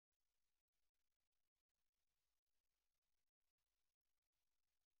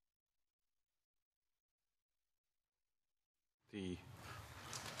The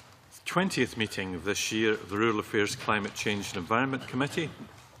 20th meeting of this year of the Rural Affairs, Climate Change and Environment Committee.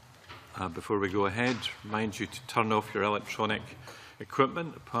 Before we go ahead, remind you to turn off your electronic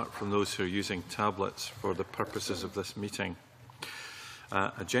equipment, apart from those who are using tablets for the purposes of this meeting.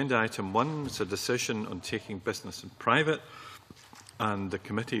 Agenda item 1 is a decision on taking business in private, and the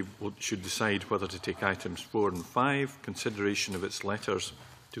committee should decide whether to take items 4 and 5, consideration of its letters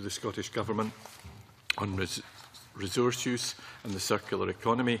to the Scottish Government on resource use and the circular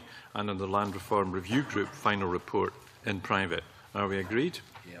economy, and on the Land Reform Review Group final report in private. Are we agreed?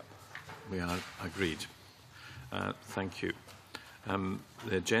 Yep. We are agreed. Thank you. The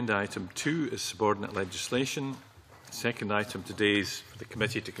agenda item 2 is subordinate legislation. The second item today is for the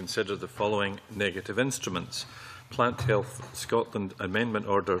committee to consider the following negative instruments: Plant Health Scotland Amendment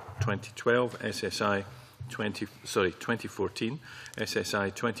Order 2012 SSI 2014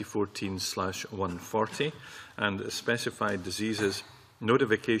 SSI 2014/140 and Specified Diseases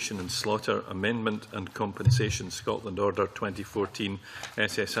Notification and Slaughter Amendment and Compensation Scotland Order 2014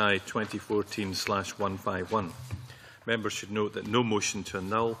 SSI 2014/151. Members should note that no motion to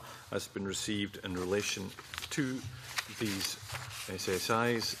annul has been received in relation to these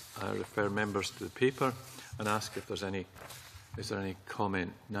SSIs. I refer members to the paper and ask if there's any. Is there any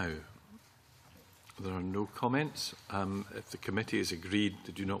comment now? There are no comments. If the committee has agreed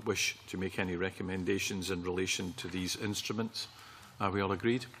they do not wish to make any recommendations in relation to these instruments, are we all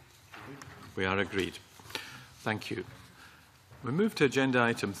agreed? We are agreed. Thank you. We move to agenda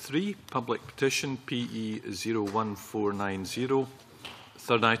item 3, public petition PE 01490. The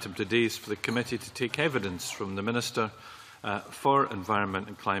third item today is for the committee to take evidence from the Minister for Environment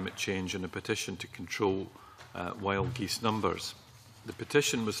and Climate Change on a petition to control wild geese numbers. The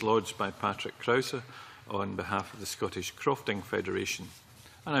petition was lodged by Patrick Krause on behalf of the Scottish Crofting Federation.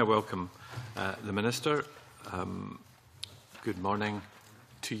 And I welcome the Minister. Good morning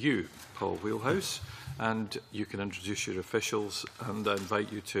to you, Paul Wheelhouse. And you can introduce your officials, and I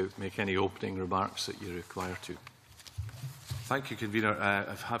invite you to make any opening remarks that you require to. Thank you, Convener.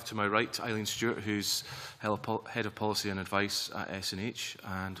 I have to my right Eileen Stewart, who's Head of Policy and Advice at SNH,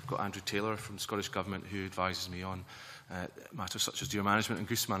 and I've got Andrew Taylor from the Scottish Government, who advises me on matters such as deer management and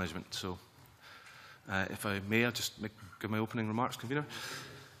goose management. So, if I may, I'll just give my opening remarks, Convener.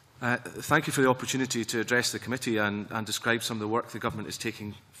 Thank you for the opportunity to address the committee and describe some of the work the Government is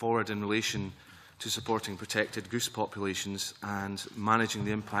taking forward in relation to supporting protected goose populations and managing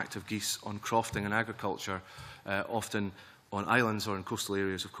the impact of geese on crofting and agriculture, often on islands or in coastal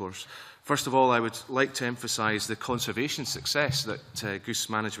areas, of course. First of all, I would like to emphasise the conservation success that goose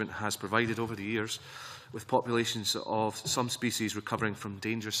management has provided over the years, with populations of some species recovering from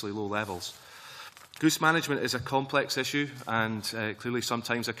dangerously low levels. Goose management is a complex issue and clearly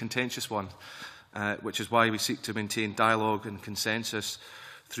sometimes a contentious one, which is why we seek to maintain dialogue and consensus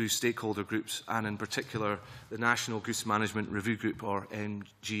through stakeholder groups, and in particular the National Goose Management Review Group, or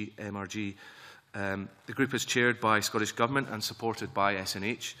NGMRG. The group is chaired by Scottish Government and supported by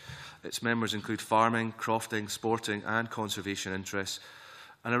SNH. Its members include farming, crofting, sporting and conservation interests.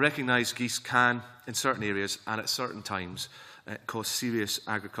 And I recognise geese can, in certain areas and at certain times, cause serious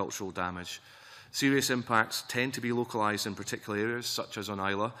agricultural damage. Serious impacts tend to be localised in particular areas, such as on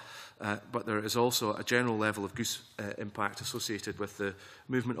Islay, but there is also a general level of goose impact associated with the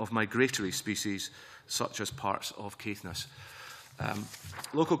movement of migratory species, such as parts of Caithness.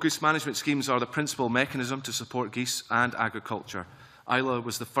 Local goose management schemes are the principal mechanism to support geese and agriculture. Islay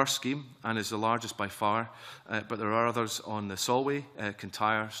was the first scheme and is the largest by far, but there are others on the Solway,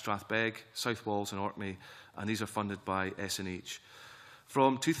 Kintyre, Strathbeg, South Walls and Orkney, and these are funded by SNH.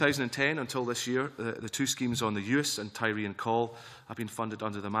 From 2010 until this year, the two schemes on the Uis and Tyrian Col have been funded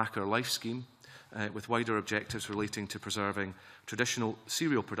under the Macker Life Scheme, with wider objectives relating to preserving traditional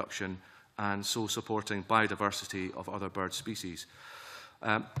cereal production and so supporting biodiversity of other bird species.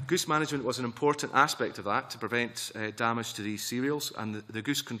 Goose management was an important aspect of that to prevent damage to these cereals, and the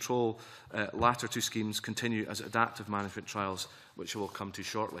Goose Control latter two schemes continue as adaptive management trials, which I will come to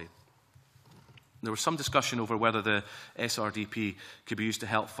shortly. There was some discussion over whether the SRDP could be used to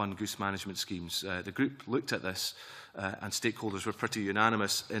help fund goose management schemes. The group looked at this and stakeholders were pretty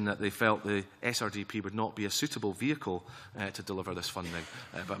unanimous in that they felt the SRDP would not be a suitable vehicle to deliver this funding.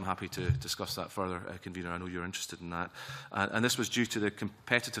 But I'm happy to discuss that further, Convener. I know you're interested in that. And this was due to the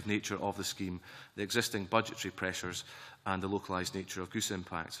competitive nature of the scheme, the existing budgetary pressures and the localised nature of goose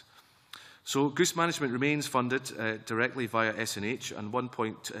impact. So goose management remains funded directly via SNH, and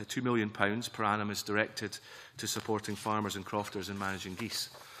 £1.2 million per annum is directed to supporting farmers and crofters in managing geese.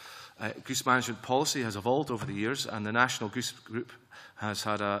 Goose management policy has evolved over the years, and the National Goose Group has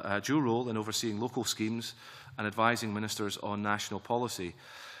had a dual role in overseeing local schemes and advising ministers on national policy.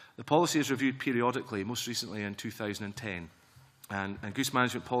 The policy is reviewed periodically, most recently in 2010. And goose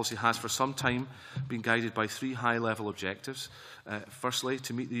management policy has for some time been guided by three high-level objectives. Firstly,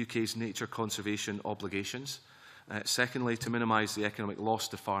 to meet the UK's nature conservation obligations. Secondly, to minimise the economic loss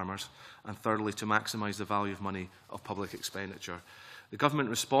to farmers. And thirdly, to maximise the value of money of public expenditure. The government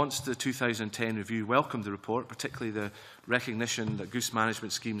response to the 2010 review welcomed the report, particularly the recognition that goose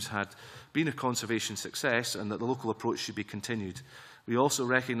management schemes had been a conservation success and that the local approach should be continued. We also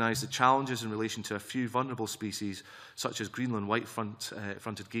recognise the challenges in relation to a few vulnerable species, such as Greenland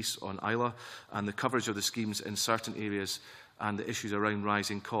white-fronted geese on Islay, and the coverage of the schemes in certain areas and the issues around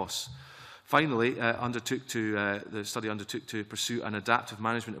rising costs. Finally, the study undertook to pursue an adaptive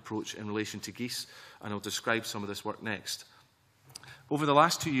management approach in relation to geese, and I'll describe some of this work next. Over the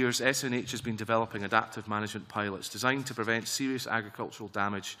last 2 years, SNH has been developing adaptive management pilots designed to prevent serious agricultural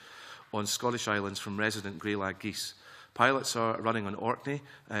damage on Scottish islands from resident greylag geese. Pilots are running on Orkney,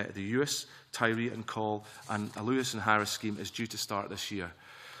 the Ewis, Tyree and Coll, and a Lewis and Harris scheme is due to start this year.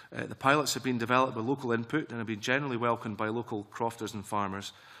 The pilots have been developed with local input and have been generally welcomed by local crofters and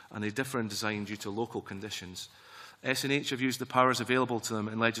farmers, and they differ in design due to local conditions. SNH have used the powers available to them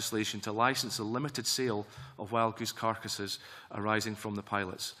in legislation to licence the limited sale of wild goose carcasses arising from the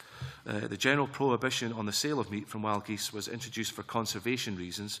pilots. The general prohibition on the sale of meat from wild geese was introduced for conservation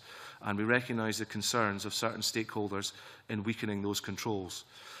reasons, and we recognise the concerns of certain stakeholders in weakening those controls.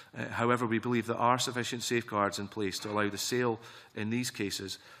 However, we believe there are sufficient safeguards in place to allow the sale in these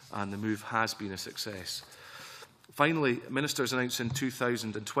cases, and the move has been a success. Finally, ministers announced in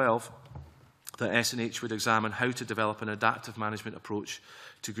 2012 that SNH would examine how to develop an adaptive management approach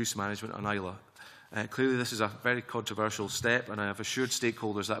to goose management on Islay. Clearly, this is a very controversial step, and I have assured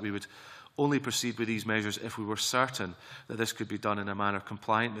stakeholders that we would only proceed with these measures if we were certain that this could be done in a manner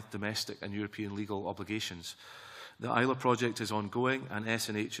compliant with domestic and European legal obligations. The Islay project is ongoing, and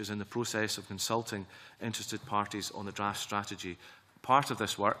SNH is in the process of consulting interested parties on the draft strategy. Part of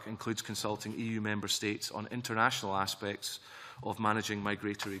this work includes consulting EU member states on international aspects of managing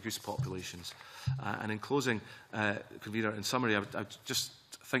migratory goose populations. And in closing, Convener, in summary, I just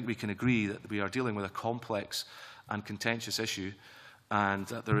think we can agree that we are dealing with a complex and contentious issue, and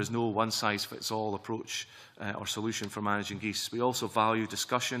that there is no one-size-fits-all approach or solution for managing geese. We also value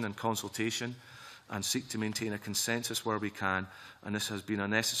discussion and consultation and seek to maintain a consensus where we can, and this has been a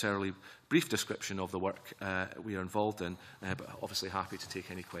necessarily brief description of the work we are involved in, but obviously happy to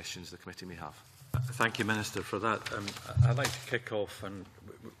take any questions the committee may have. Thank you, Minister, for that. I'd like to kick off, and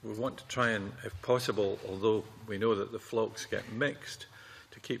we want to try and, if possible, although we know that the flocks get mixed,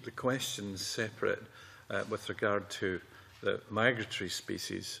 to keep the questions separate with regard to the migratory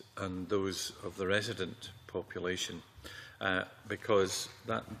species and those of the resident population, because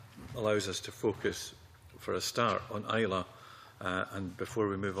that allows us to focus, for a start, on Islay, and before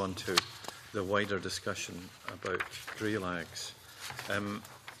we move on to the wider discussion about greylags.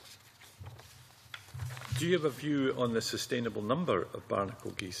 Do you have a view on the sustainable number of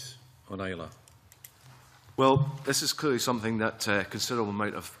barnacle geese on Islay? Well, this is clearly something that a considerable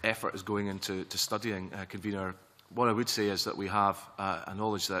amount of effort is going into studying, Convener. What I would say is that we have a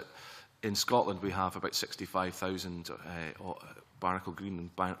knowledge that in Scotland we have about 65,000 barnacle green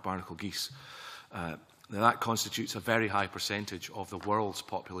and barnacle geese. Now that constitutes a very high percentage of the world's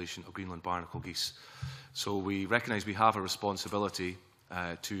population of Greenland barnacle geese. So we recognise we have a responsibility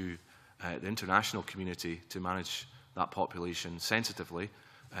to the international community to manage that population sensitively,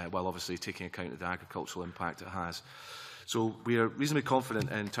 while obviously taking account of the agricultural impact it has. So we are reasonably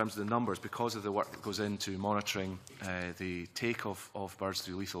confident in terms of the numbers because of the work that goes into monitoring the take of birds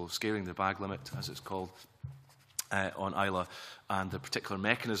through lethal, scaling the bag limit, as it's called, on Islay, and the particular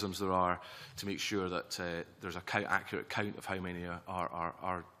mechanisms there are to make sure that there's an accurate count of how many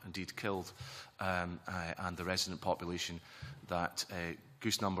are indeed killed, and the resident population, that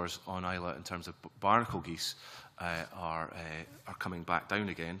goose numbers on Islay in terms of barnacle geese are coming back down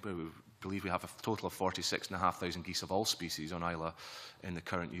again. We believe we have a total of 46,500 geese of all species on Islay in the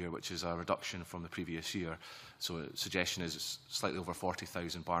current year, which is a reduction from the previous year. So the suggestion is it's slightly over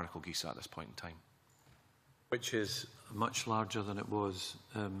 40,000 barnacle geese at this point in time. Which is much larger than it was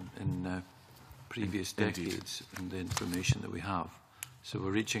in previous decades in the information that we have. So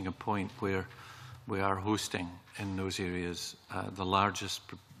we're reaching a point where we are hosting in those areas the largest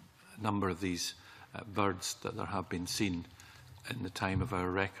number of these birds that there have been seen in the time of our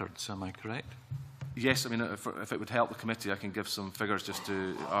records. Am I correct? Yes, I mean, if it would help the committee, I can give some figures just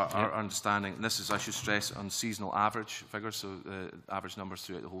to our understanding. And this is, I should stress, on seasonal average figures, so average numbers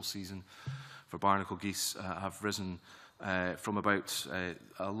throughout the whole season for barnacle geese have risen from about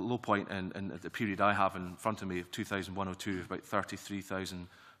a low point in the period I have in front of me of 2102 of about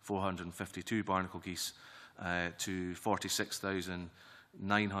 33,452 barnacle geese to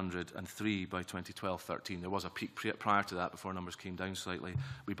 46,903 by 2012-13. There was a peak prior to that before numbers came down slightly.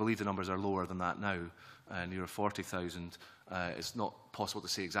 We believe the numbers are lower than that now, nearer 40,000. It's not possible to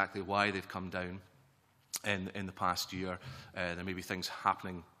say exactly why they've come down in the past year. There may be things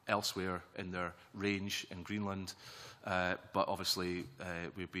happening elsewhere in their range in Greenland, but obviously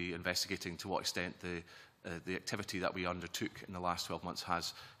we'll be investigating to what extent the activity that we undertook in the last 12 months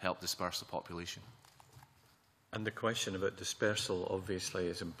has helped disperse the population. And the question about dispersal obviously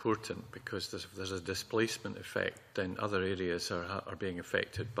is important, because if there's a displacement effect, then other areas are being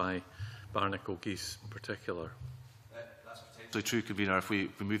affected by barnacle geese in particular. That's potentially true, Convener. If we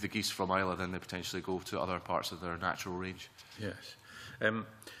move the geese from Isla, then they potentially go to other parts of their natural range. Yes.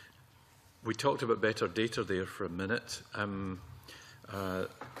 We talked about better data there for a minute. Are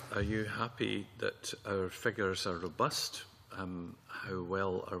you happy that our figures are robust? How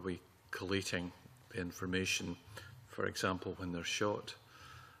well are we collating the information, for example, when they're shot?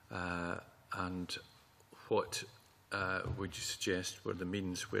 And what would you suggest were the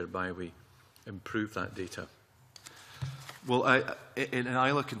means whereby we improve that data? Well, in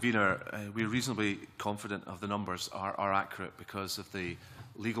Isla, Convener, we're reasonably confident of the numbers are accurate because of the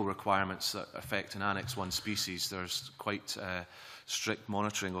legal requirements that affect an Annex 1 species. There's quite strict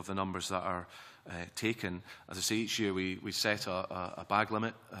monitoring of the numbers that are taken. As I say, each year we set a bag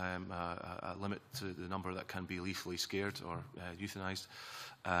limit, a limit to the number that can be lethally scared or euthanized.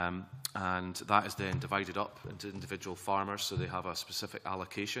 And that is then divided up into individual farmers, so they have a specific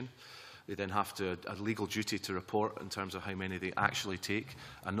allocation. They then have a legal duty to report in terms of how many they actually take,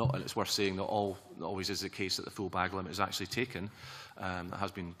 and it's worth saying that always is the case that the full bag limit is actually taken. That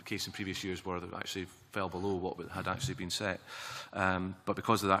has been the case in previous years where they actually fell below what had actually been set. But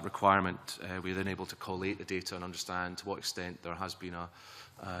because of that requirement, we're then able to collate the data and understand to what extent there has been a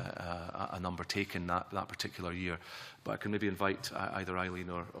number taken that particular year. But I can maybe invite either Eileen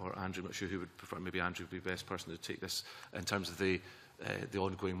or Andrew. I'm not sure who would prefer. Maybe Andrew would be the best person to take this in terms of the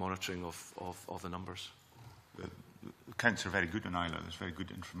ongoing monitoring of the numbers. The counts are very good on Isla. There's very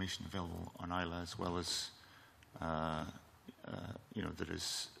good information available on Isla, as well as there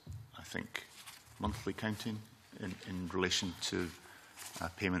is, I think, monthly counting in relation to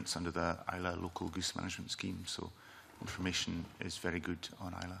payments under the Isla Local Goose Management Scheme. So information is very good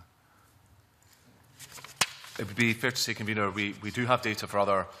on Isla. It would be fair to say, Convener, we do have data for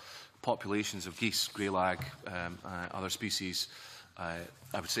other populations of geese, grey lag, other species. I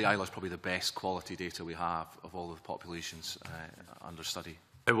would say Isla is probably the best quality data we have of all the populations under study.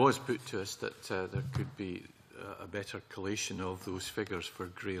 It was put to us that there could be a better collation of those figures for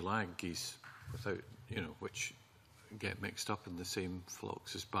grey lag geese, without, which get mixed up in the same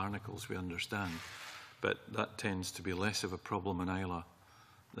flocks as barnacles, we understand. But that tends to be less of a problem in Isla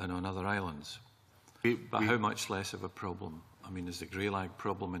than on other islands. But how much less of a problem? I mean, is the grey lag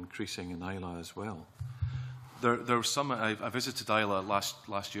problem increasing in Isla as well? There was some. I visited Isla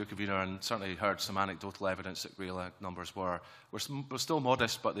last year, Convener, and certainly heard some anecdotal evidence that grey lag numbers were still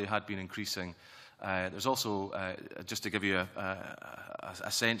modest, but they had been increasing. There's also, just to give you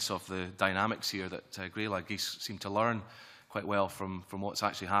a sense of the dynamics here, that grey lag geese seem to learn quite well from what's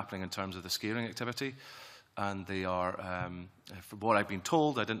actually happening in terms of the scaring activity. And they are, from what I've been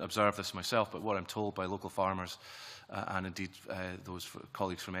told, I didn't observe this myself, but what I'm told by local farmers and indeed those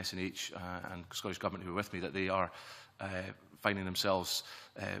colleagues from SNH and Scottish Government who are with me, that they are finding themselves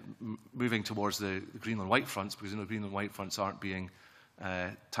moving towards the Greenland white fronts, because Greenland white fronts aren't being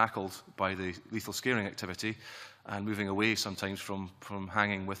tackled by the lethal scaring activity, and moving away sometimes from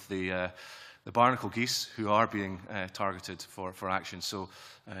hanging with the barnacle geese, who are being targeted for action. So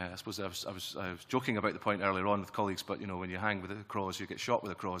I suppose I was joking about the point earlier on with colleagues, but when you hang with the crows, you get shot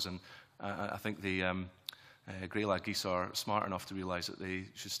with the crows, and I think the grey lag geese are smart enough to realise that they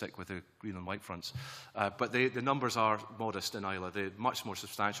should stick with the Greenland white fronts. But the numbers are modest in Isla. The much more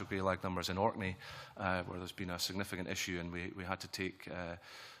substantial grey lag numbers in Orkney, where there's been a significant issue, and we had to take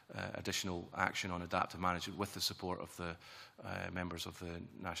additional action on adaptive management with the support of the members of the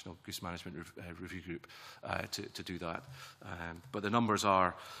National Goose Management Review Group to do that. But the numbers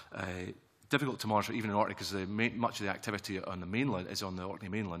are difficult to monitor even in Orkney, because much of the activity on the mainland is on the Orkney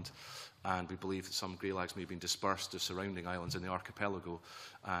mainland, and we believe that some grey lags may have been dispersed to surrounding islands in the archipelago,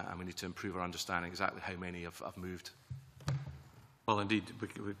 and we need to improve our understanding exactly how many have moved. Well, indeed, we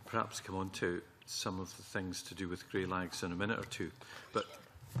could perhaps come on to some of the things to do with grey lags in a minute or two. But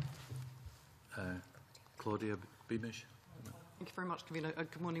Claudia Beamish. Thank you very much, Convener.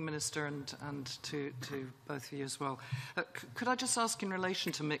 Good morning, Minister, and to both of you as well. Could I just ask in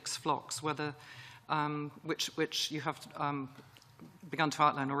relation to mixed flocks, whether, which you have begun to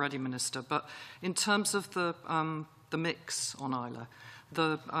outline already, Minister, but in terms of the mix on Isla,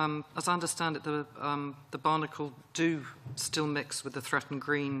 as I understand it, the barnacle do still mix with the threatened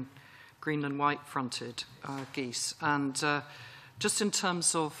green and white-fronted geese, and just in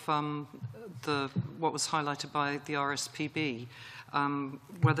terms of what was highlighted by the RSPB,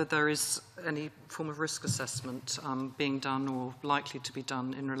 whether there is any form of risk assessment being done or likely to be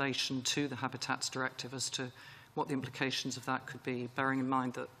done in relation to the Habitats Directive as to what the implications of that could be, bearing in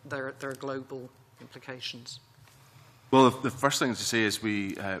mind that there are global implications. Well, the first thing to say is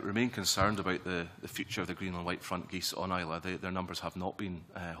we remain concerned about the future of the green and white front geese on Isla. Their numbers have not been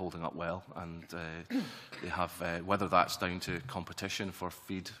holding up well, and they have, whether that's down to competition for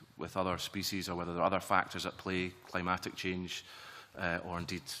feed with other species or whether there are other factors at play, climatic change, or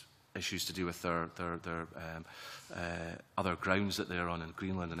indeed issues to do with their other grounds that they're on in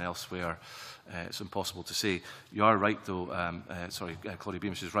Greenland and elsewhere, it's impossible to say. You are right, though, Claudia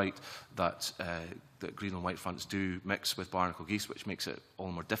Beamish is right, that green and white fronts do mix with barnacle geese, which makes it all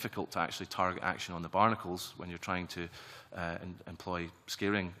the more difficult to actually target action on the barnacles when you're trying to employ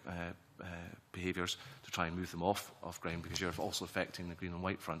scaring behaviours to try and move them off ground, because you're also affecting the green and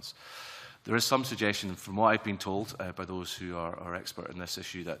white fronts. There is some suggestion, from what I've been told by those who are expert in this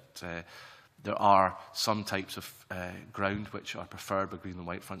issue, that there are some types of ground which are preferred by green and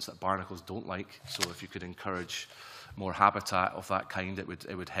white fronts that barnacles don't like. So if you could encourage more habitat of that kind, it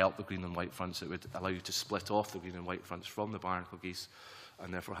would help the green and white fronts. It would allow you to split off the green and white fronts from the barnacle geese,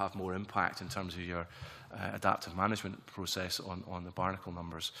 and therefore have more impact in terms of your adaptive management process on the barnacle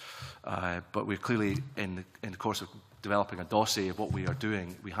numbers. But we're clearly, in the course of developing a dossier of what we are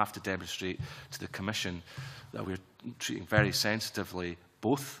doing, we have to demonstrate to the Commission that we're treating very sensitively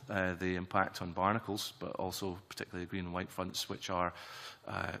both the impact on barnacles, but also particularly the green and white fronts, which are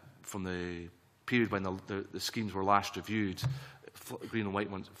from the period when the schemes were last reviewed, green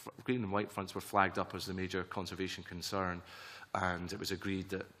and white fronts were flagged up as the major conservation concern, and it was agreed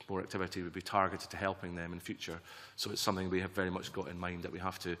that more activity would be targeted to helping them in future. So it's something we have very much got in mind that we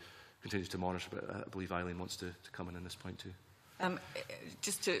have to continue to monitor, but I believe Eileen wants to come in this point too.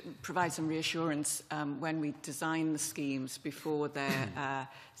 Just to provide some reassurance, when we design the schemes before they're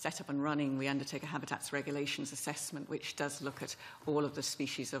set up and running, we undertake a habitats regulations assessment, which does look at all of the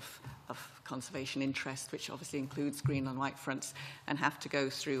species of conservation interest, which obviously includes green and white fronts, and have to go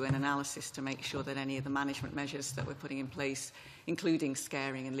through an analysis to make sure that any of the management measures that we're putting in place, including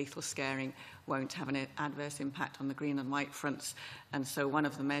scaring and lethal scaring, won't have an adverse impact on the green and white fronts. And so one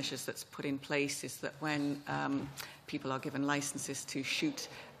of the measures that's put in place is that when people are given licences to shoot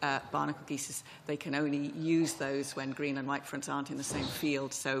barnacle geese, they can only use those when green and white fronts aren't in the same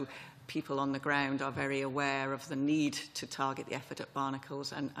field. So people on the ground are very aware of the need to target the effort at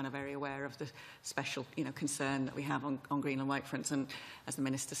barnacles, and are very aware of the special concern that we have on green and white fronts. And as the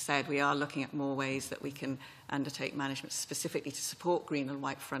Minister said, we are looking at more ways that we can undertake management specifically to support green and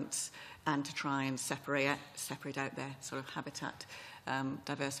white fronts and to try and separate out their sort of habitat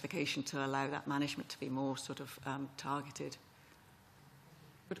diversification to allow that management to be more sort of targeted.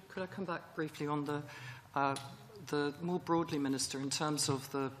 Could I come back briefly on the more broadly, Minister, in terms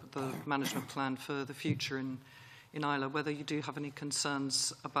of the management plan for the future in Isla, whether you do have any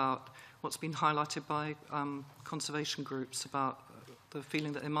concerns about what's been highlighted by conservation groups about the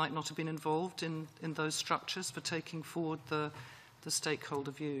feeling that they might not have been involved in those structures for taking forward the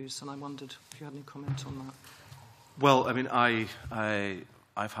stakeholder views, and I wondered if you had any comment on that. Well, I mean,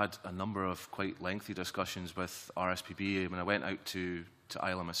 I've had a number of quite lengthy discussions with RSPB. When I went out to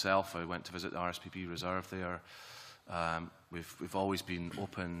Isla myself, I went to visit the RSPB reserve there. We've always been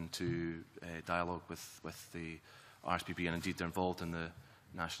open to dialogue with the RSPB, and indeed they're involved in the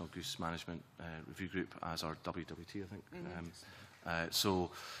National Goose Management Review Group, as are WWT, I think.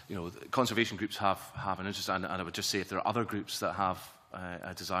 So, conservation groups have an interest, and I would just say if there are other groups that have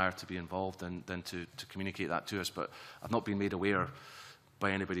a desire to be involved, then to communicate that to us. But I've not been made aware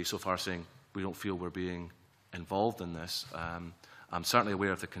by anybody so far saying we don't feel we're being involved in this. I'm certainly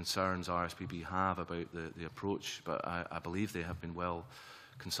aware of the concerns RSPB have about the approach, but I believe they have been well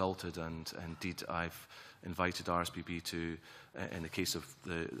consulted, and indeed I've invited RSPB to, in the case of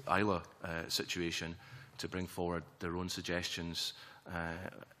the Isla situation, to bring forward their own suggestions,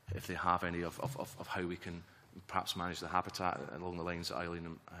 if they have any, of how we can perhaps manage the habitat along the lines that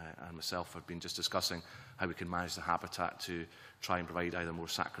Eileen and myself have been just discussing, how we can manage the habitat to try and provide either more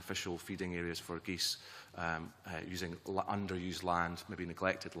sacrificial feeding areas for geese, using underused land, maybe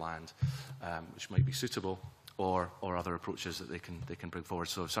neglected land, which might be suitable, or other approaches that they can bring forward.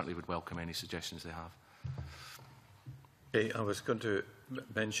 So I certainly would welcome any suggestions they have. Okay, I was going to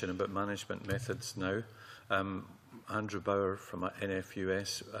mention about management methods now. Andrew Bauer from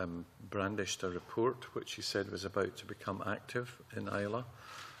NFUS brandished a report which he said was about to become active in Isla.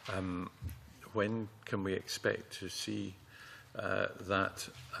 When can we expect to see that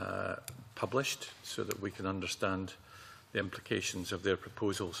published so that we can understand the implications of their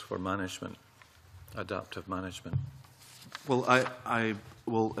proposals for management, adaptive management? Well, I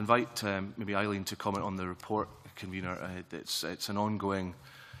will invite maybe Eileen to comment on the report, convener. It's an ongoing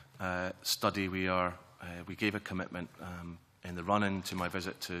study. We gave a commitment in the run-in to my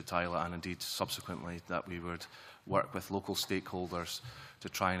visit to Isla, and indeed subsequently, that we would work with local stakeholders to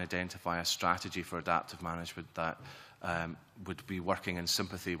try and identify a strategy for adaptive management that would be working in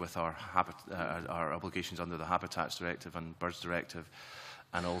sympathy with our obligations under the Habitats Directive and Birds Directive,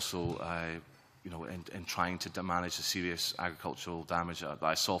 and also in trying to manage the serious agricultural damage that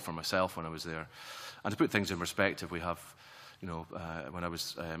I saw for myself when I was there. And to put things in perspective, we have, when I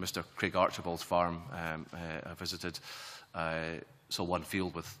was Mr. Craig Archibald's farm, I visited, saw one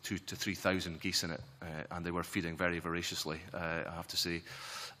field with 2,000 to 3,000 geese in it, and they were feeding very voraciously, I have to say.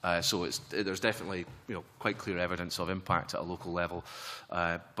 So there's definitely quite clear evidence of impact at a local level.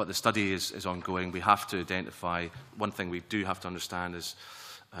 But the study is ongoing. We have to identify, one thing we do have to understand is,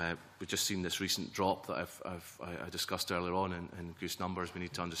 we've just seen this recent drop that I discussed earlier on in goose numbers. We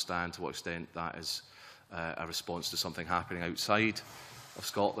need to understand to what extent that is a response to something happening outside of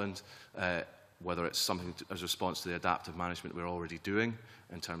Scotland, whether it's something as a response to the adaptive management we're already doing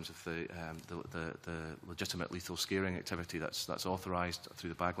in terms of the legitimate lethal scaring activity that's authorised through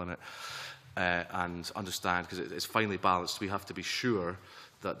the bag limit, and understand, because it's finely balanced, we have to be sure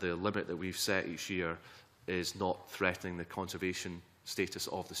that the limit that we've set each year is not threatening the conservation status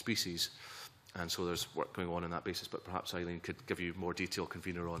of the species. And so there's work going on that basis, but perhaps Eileen could give you more detail,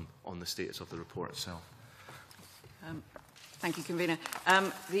 convener, on the status of the report itself. Thank you, convener.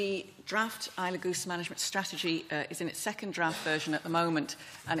 The draft Isla Goose Management Strategy is in its second draft version at the moment,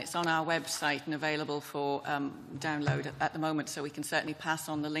 and it's on our website and available for download at the moment, so we can certainly pass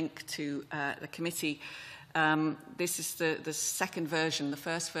on the link to the committee. This is the second version. The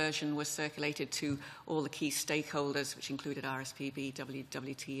first version was circulated to all the key stakeholders, which included RSPB,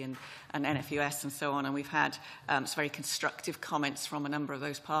 WWT and NFUS and so on. And we've had some very constructive comments from a number of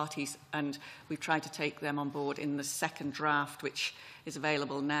those parties. And we've tried to take them on board in the second draft, which is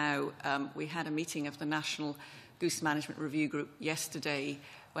available now. We had a meeting of the National Goose Management Review Group yesterday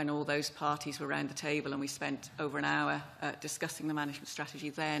when all those parties were around the table, and we spent over an hour discussing the management strategy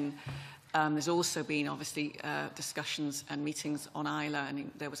then. There's also been, obviously, discussions and meetings on Isla,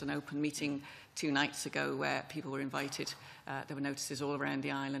 and there was an open meeting 2 nights ago where people were invited. There were notices all around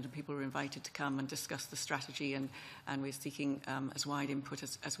the island, and people were invited to come and discuss the strategy, and we're seeking as wide input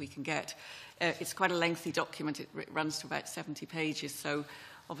as we can get. It's quite a lengthy document. It runs to about 70 pages, so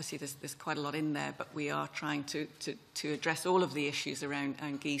obviously there's quite a lot in there, but we are trying to address all of the issues around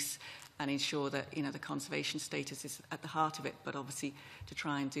geese and ensure that the conservation status is at the heart of it, but obviously to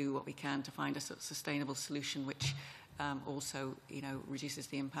try and do what we can to find a sort of sustainable solution which also reduces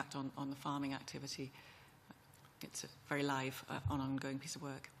the impact on the farming activity. It's a very live, ongoing piece of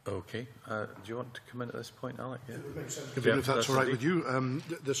work. Okay. Do you want to comment at this point, Alec? Yeah. It makes sense. If that's all right with you.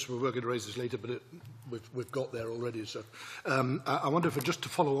 We're going to raise this later, but we've got there already. So I wonder if, just to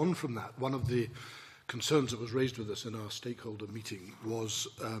follow on from that, one of the concerns that was raised with us in our stakeholder meeting was,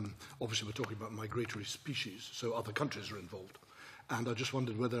 obviously we're talking about migratory species, so other countries are involved. And I just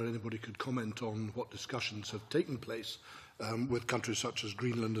wondered whether anybody could comment on what discussions have taken place with countries such as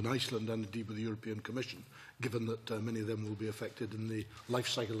Greenland and Iceland, and indeed with the European Commission, given that many of them will be affected in the life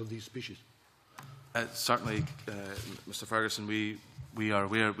cycle of these species. Certainly, Mr. Ferguson, we are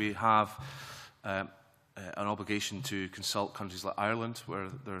aware we have an obligation to consult countries like Ireland, where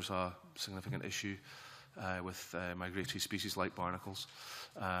there's a significant issue with migratory species like barnacles,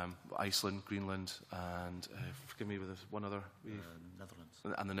 Iceland, Greenland, and forgive me with one other,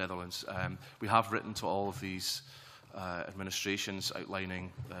 Netherlands. And the Netherlands. We have written to all of these administrations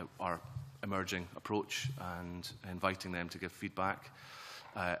outlining our emerging approach and inviting them to give feedback.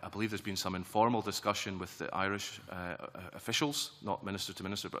 I believe there's been some informal discussion with the Irish officials, not minister to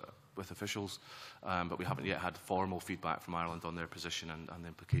minister, but with officials. But we haven't yet had formal feedback from Ireland on their position and the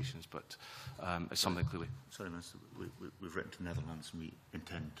implications. But it's something clearly. Sorry, Minister, we've written to the Netherlands, and we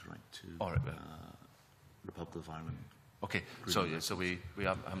intend to write to Republic of Ireland. Okay, so yeah, so we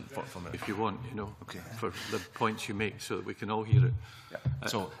have from If you want, you know, Okay. for the points you make, so that we can all hear it. Yeah.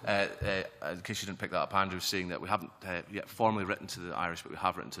 So, in case you didn't pick that up, Andrew was saying that we haven't yet formally written to the Irish, but we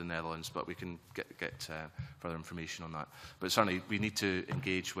have written to the Netherlands, but we can get further information on that. But certainly we need to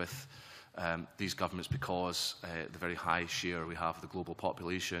engage with these governments because the very high share we have of the global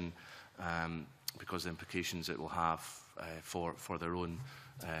population, because of the implications it will have for their own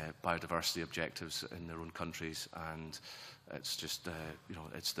biodiversity objectives in their own countries, and it's just you know,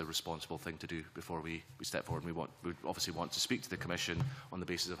 it's the responsible thing to do before we step forward. And we obviously want to speak to the Commission on the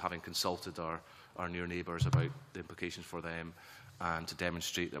basis of having consulted our near neighbours about the implications for them, and to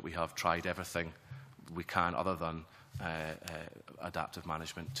demonstrate that we have tried everything we can other than adaptive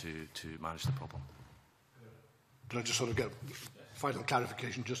management to manage the problem. Can I just sort of get final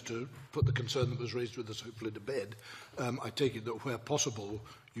clarification, just to put the concern that was raised with us hopefully to bed? I take it that where possible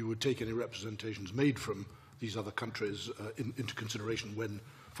you would take any representations made from these other countries into consideration when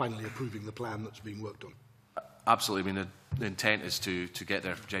finally approving the plan that's being worked on. Absolutely. I mean, the intent is to get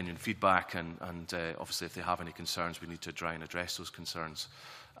their genuine feedback, and obviously if they have any concerns, we need to try and address those concerns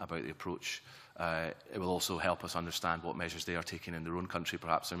about the approach. It will also help us understand what measures they are taking in their own country.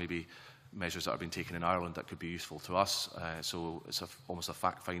 Perhaps there may be measures that are being taken in Ireland that could be useful to us. So it's almost a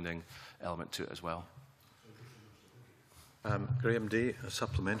fact-finding element to it as well. Graham Day, a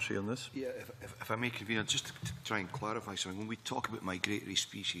supplementary on this. Yeah, if I may, Convener, just to try and clarify something. When we talk about migratory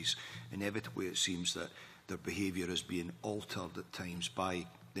species, inevitably it seems that their behaviour is being altered at times by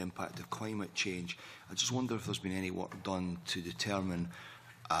the impact of climate change. I just wonder if there's been any work done to determine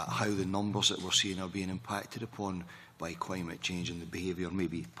how the numbers that we're seeing are being impacted upon by climate change, and the behaviour,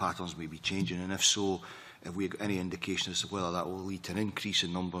 maybe patterns may be changing, and if so, have we got any indication as to whether that will lead to an increase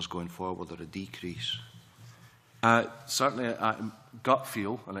in numbers going forward or a decrease? Certainly, gut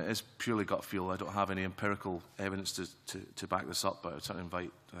feel, and it is purely gut feel. I don't have any empirical evidence to back this up, but I would certainly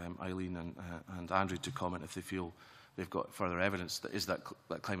invite Eileen and Andrew to comment if they feel they've got further evidence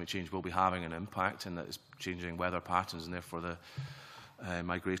that climate change will be having an impact, and that it's changing weather patterns, and therefore the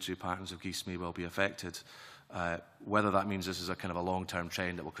migratory patterns of geese may well be affected. Whether that means this is a kind of a long-term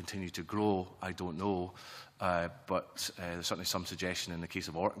trend that will continue to grow, I don't know. But there's certainly some suggestion in the case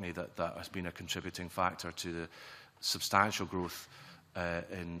of Orkney that that has been a contributing factor to the substantial growth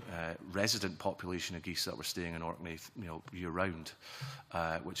in resident population of geese that were staying in Orkney, you know, year-round,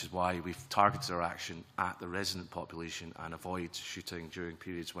 which is why we've targeted our action at the resident population and avoid shooting during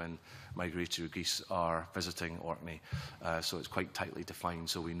periods when migratory geese are visiting Orkney. So it's quite tightly defined,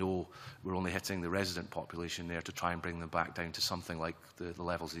 so we know we're only hitting the resident population there to try and bring them back down to something like the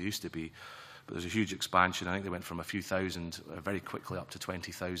levels they used to be. But there's a huge expansion. I think they went from a few thousand very quickly up to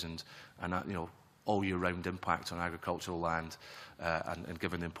 20,000, and that, you know, all year-round impact on agricultural land, and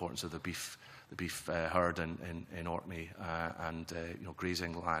given the importance of the beef herd in Orkney, and you know,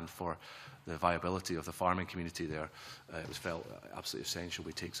 grazing land for the viability of the farming community there, it was felt absolutely essential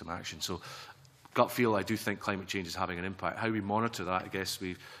we take some action. So, gut feel, I do think climate change is having an impact. How we monitor that, I guess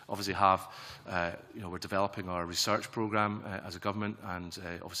we obviously have, you know, we're developing our research programme as a government, and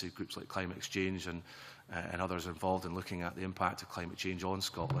obviously groups like Climate Exchange and others are involved in looking at the impact of climate change on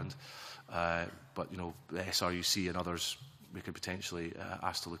Scotland. But, you know, the SRUC and others, we could potentially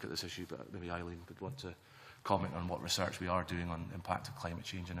ask to look at this issue, but maybe Eileen would want to comment on what research we are doing on the impact of climate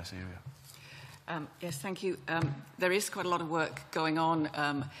change in this area. Yes, thank you. There is quite a lot of work going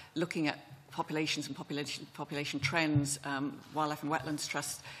on looking at populations and population trends. Wildlife and Wetlands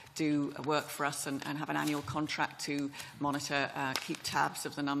Trust do work for us and have an annual contract to monitor, keep tabs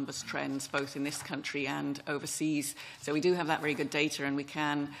of the numbers trends, both in this country and overseas. So we do have that very good data, and we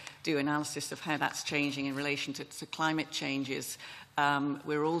can do analysis of how that's changing in relation to climate changes.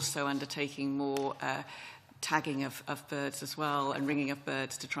 We're also undertaking more tagging of birds as well, and ringing of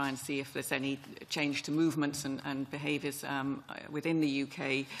birds to try and see if there's any change to movements and behaviours within the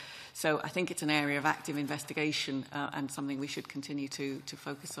UK. So I think it's an area of active investigation and something we should continue to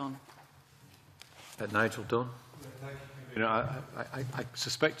focus on. Nigel Dawn. You know, I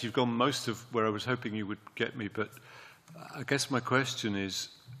suspect you've gone most of where I was hoping you would get me, but I guess my question is,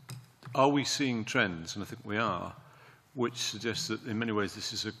 are we seeing trends, and I think we are, which suggest that in many ways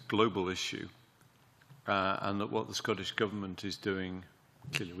this is a global issue, and that what the Scottish Government is doing,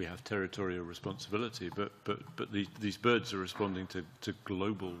 clearly we have territorial responsibility, but these birds are responding to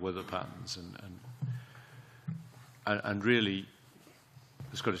global weather patterns, and really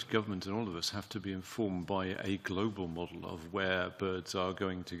the Scottish Government and all of us have to be informed by a global model of where birds are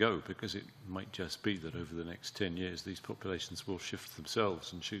going to go, because it might just be that over the next 10 years these populations will shift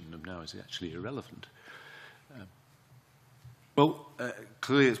themselves, and shooting them now is actually irrelevant. Well,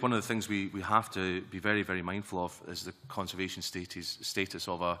 clearly it's one of the things we have to be very, very mindful of is the conservation status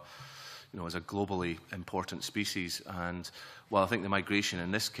of a, as a globally important species. And while I think the migration in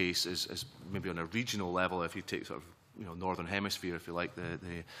this case is maybe on a regional level, if you take sort of northern hemisphere, if you like,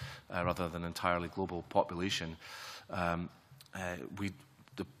 rather than entirely global population, one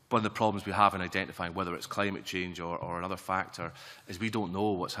of the problems we have in identifying whether it's climate change or another factor is we don't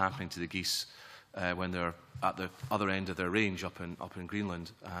know what's happening to the geese when they're at the other end of their range up in Greenland,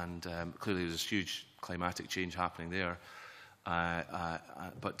 and clearly there's huge climatic change happening there.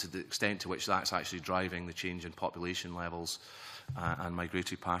 But to the extent to which that's actually driving the change in population levels and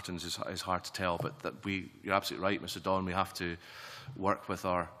migratory patterns is hard to tell. But you're absolutely right, Mr. Don, we have to work with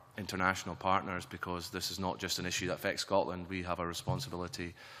our international partners, because this is not just an issue that affects Scotland. We have a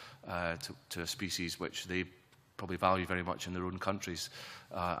responsibility to a species which they probably value very much in their own countries,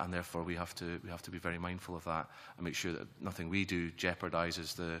 and therefore we have to be very mindful of that and make sure that nothing we do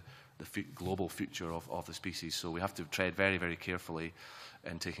jeopardises the global future of the species. So we have to tread very, very carefully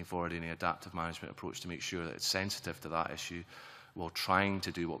in taking forward any adaptive management approach to make sure that it's sensitive to that issue, while trying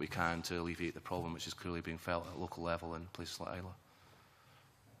to do what we can to alleviate the problem, which is clearly being felt at a local level in places like Islay.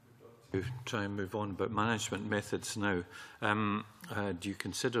 To try and move on about management methods now. Do you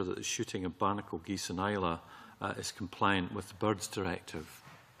consider that the shooting of barnacle geese in Islay is compliant with the Birds Directive?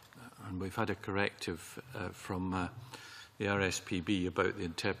 And we've had a corrective from the RSPB about the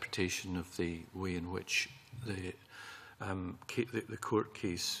interpretation of the way in which the court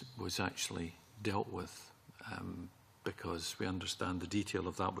case was actually dealt with, because we understand the detail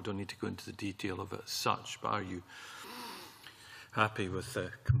of that. We don't need to go into the detail of it as such, but are you happy with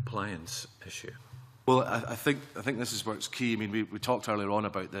the compliance issue? Well, I think this is where it's key. I mean, we talked earlier on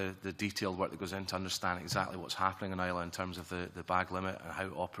about the detailed work that goes into understanding exactly what's happening in Islay in terms of the bag limit and how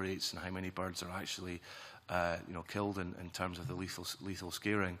it operates and how many birds are actually killed in terms of the lethal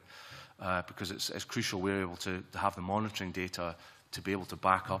scaring, because it's crucial we're able to have the monitoring data to be able to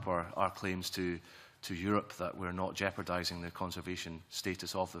back up our claims to Europe that we're not jeopardising the conservation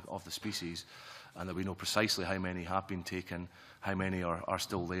status of the species, and that we know precisely how many have been taken, how many are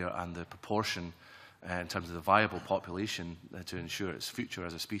still there, and the proportion in terms of the viable population to ensure its future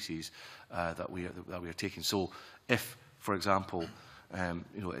as a species that we are taking. So if, for example,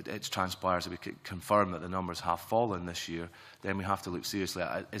 it transpires that we can confirm that the numbers have fallen this year, then we have to look seriously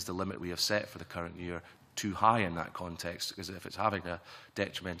at, is the limit we have set for the current year too high in that context? Because if it's having a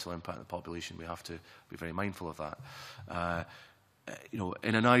detrimental impact on the population, we have to be very mindful of that.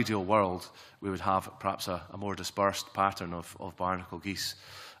 In an ideal world, we would have perhaps a more dispersed pattern of barnacle geese.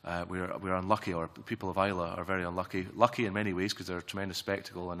 We're unlucky, or people of Islay are very unlucky. Lucky in many ways because they're a tremendous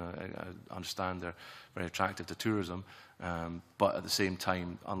spectacle, and I understand they're very attractive to tourism, but at the same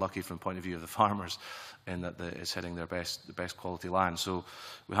time unlucky from the point of view of the farmers, in that it's hitting the best quality land. So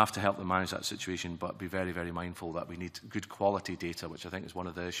we have to help them manage that situation, but be very, very mindful that we need good quality data, which I think is one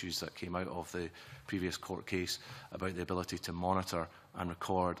of the issues that came out of the previous court case about the ability to monitor and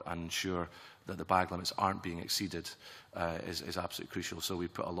record and ensure that the bag limits aren't being exceeded is absolutely crucial. So we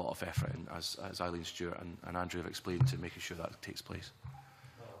put a lot of effort in, as Eileen Stewart and Andrew have explained, to making sure that takes place.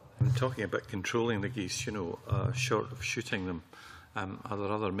 And talking about controlling the geese, short of shooting them, are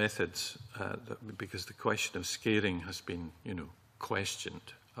there other methods? Because the question of scaring has been,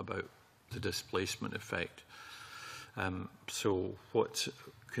 questioned about the displacement effect. So what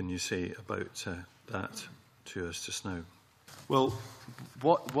can you say about that to us just now? Well,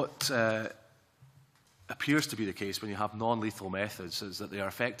 what appears to be the case when you have non-lethal methods is that they are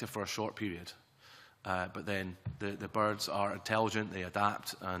effective for a short period, but then the birds are intelligent, they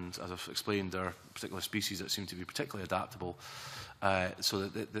adapt, and as I've explained, there are particular species that seem to be particularly adaptable, so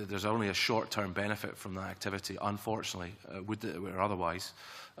that there's only a short-term benefit from that activity, unfortunately, would it were otherwise.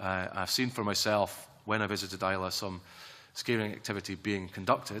 I've seen for myself, when I visited Islay, some scaring activity being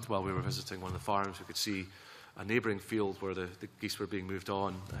conducted while we were visiting one of the farms. We could see a neighbouring field where the geese were being moved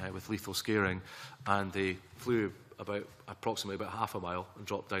on with lethal scaring, and they flew approximately about half a mile and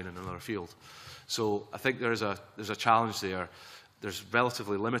dropped down in another field. So I think there's a challenge there. There's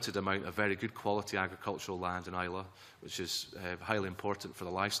relatively limited amount of very good quality agricultural land in Islay, which is highly important for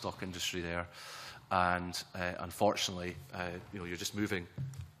the livestock industry there. And unfortunately, you're just moving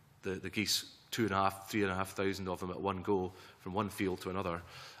the geese 2,500, 3,500 of them at one go from one field to another.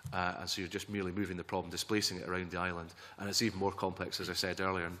 And so you're just merely moving the problem, displacing it around the island. And it's even more complex, as I said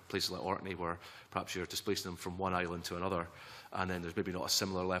earlier, in places like Orkney, where perhaps you're displacing them from one island to another, and then there's maybe not a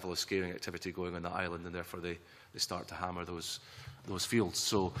similar level of scaring activity going on that island, and therefore they start to hammer those fields.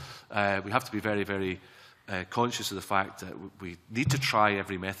 So we have to be very, very conscious of the fact that we need to try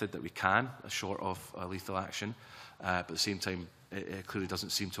every method that we can, short of lethal action, but at the same time, it clearly doesn't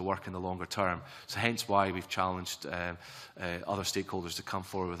seem to work in the longer term. So hence why we've challenged other stakeholders to come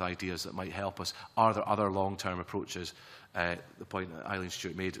forward with ideas that might help us. Are there other long-term approaches? The point that Eileen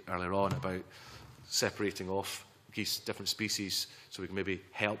Stewart made earlier on about separating off geese, different species, so we can maybe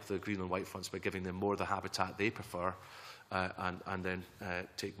help the Greenland whitefronts by giving them more of the habitat they prefer, and then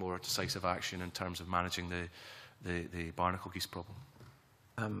take more decisive action in terms of managing the barnacle geese problem.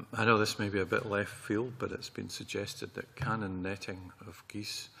 I know this may be a bit left field, but it's been suggested that cannon netting of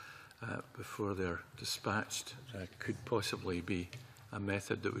geese before they're dispatched could possibly be a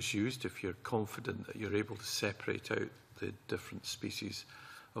method that was used if you're confident that you're able to separate out the different species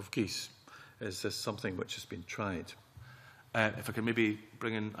of geese. Is this something which has been tried? If I could maybe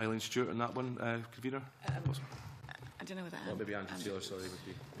bring in Eileen Stewart on that one, convener? I don't know whether... Well, maybe Andrew Taylor, sorry, would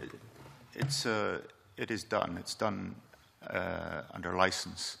be... It is done. It's done under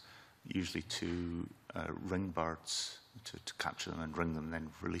licence, usually to ring birds, to capture them and ring them,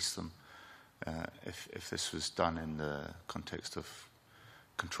 then release them. If this was done in the context of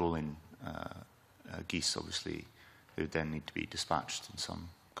controlling geese, obviously, they would then need to be dispatched in some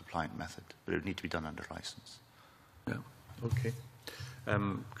compliant method, but it would need to be done under licence. Yeah, okay.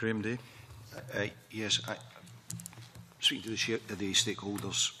 Graham Day? Yes, speaking to the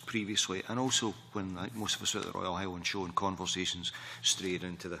stakeholders previously, and also when most of us were at the Royal Highland Show and conversations strayed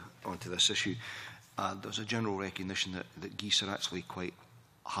onto this issue, there's a general recognition that geese are actually quite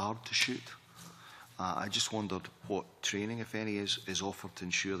hard to shoot. I just wondered what training, if any, is offered to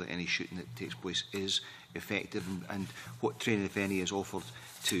ensure that any shooting that takes place is effective, and what training, if any, is offered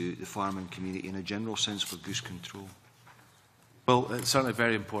to the farming community in a general sense for goose control. Well, it's certainly a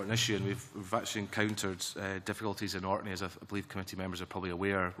very important issue, and we've actually encountered difficulties in Orkney, as I believe committee members are probably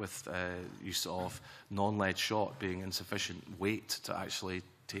aware, with use of non-lead shot being insufficient weight to actually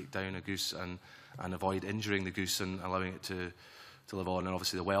take down a goose and avoid injuring the goose and allowing it to live on, and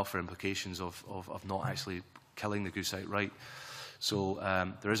obviously the welfare implications of not actually killing the goose outright. So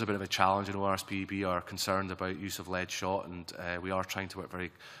there is a bit of a challenge. I know RSPB are concerned about use of lead shot, and we are trying to work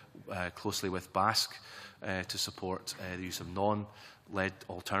very closely with Basque to support the use of non-lead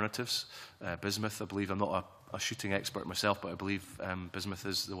alternatives. Bismuth, I believe, I'm not a shooting expert myself, but I believe bismuth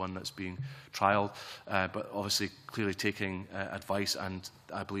is the one that's being trialled. But obviously, clearly taking advice, and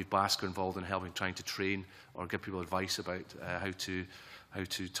I believe Basque are involved in helping, trying to train or give people advice about how to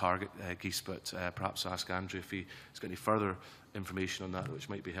target geese. But perhaps ask Andrew if he's got any further information on that, which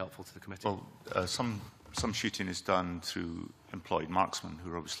might be helpful to the committee. Well, some shooting is done through employed marksmen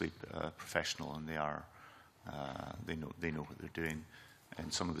who are obviously professional, and they know what they're doing.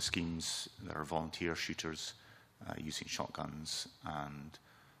 And some of the schemes, there are volunteer shooters using shotguns, and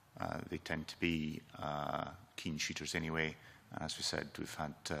they tend to be keen shooters anyway. And as we said, we've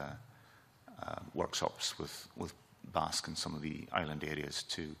had workshops with Basque in some of the island areas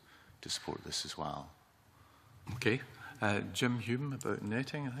to support this as well. Okay. Jim Hume about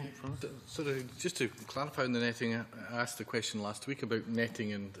netting, I think. Sorry, just to clarify on the netting, I asked the question last week about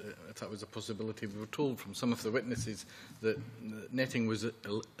netting and if that was a possibility. We were told from some of the witnesses that netting was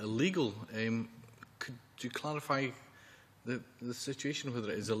illegal. Could you clarify the situation,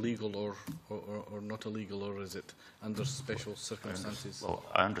 whether it is illegal or not illegal, or is it under special circumstances? Well,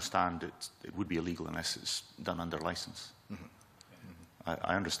 I understand it would be illegal unless it's done under licence. Mm-hmm.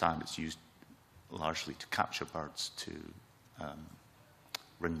 I understand it's used largely to capture birds, to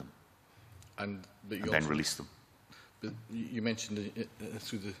ring them, and then release them. But you mentioned,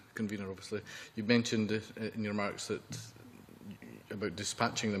 through the convener obviously, you mentioned in your remarks that about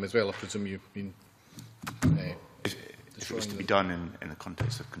dispatching them as well. I presume you've been... If it was to be done in the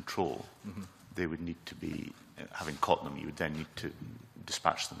context of control, mm-hmm. they would need to be, having caught them, you would then need to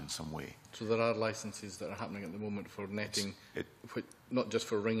dispatch them in some way. So there are licences that are happening at the moment for netting, not just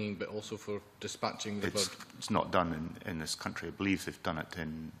for ringing, but also for dispatching the bird? It's not done in this country. I believe they've done it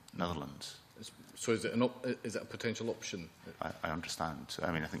in Netherlands. So is it a potential option? I understand.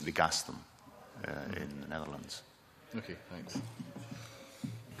 I mean, I think they gas them in the Netherlands. Okay, thanks.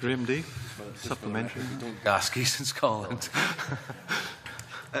 Graham Day, supplementary. Don't gas geese in Scotland.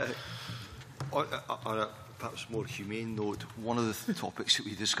 On a perhaps more humane note, one of the topics that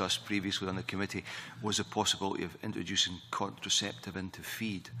we discussed previously on the committee was the possibility of introducing contraceptive into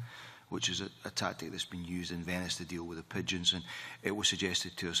feed, which is a tactic that's been used in Venice to deal with the pigeons, and it was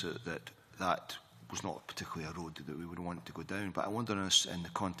suggested to us that was not particularly a road that we would want to go down. But I wonder, in the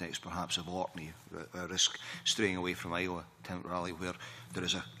context perhaps of Orkney, a risk straying away from Isla temporarily, where there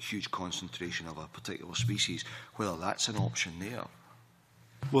is a huge concentration of a particular species, whether that's an option there.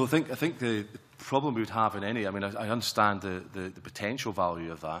 Well, I think the problem we would have in any, I mean, I understand the potential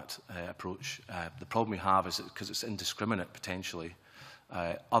value of that approach. The problem we have is because it's indiscriminate potentially.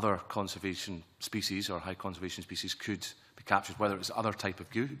 Other conservation species or high conservation species could be captured, whether it's other type of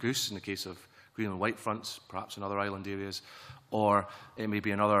goose in the case of green and white fronts, perhaps in other island areas, or it may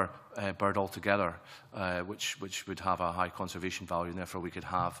be another bird altogether, which would have a high conservation value, and therefore we could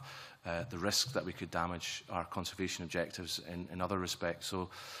have the risk that we could damage our conservation objectives in other respects. So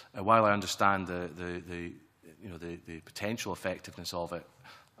while I understand the potential effectiveness of it,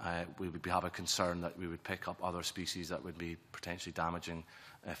 we would have a concern that we would pick up other species that would be potentially damaging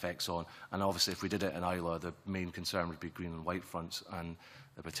effects on. And obviously if we did it in Isla, the main concern would be green and white fronts, and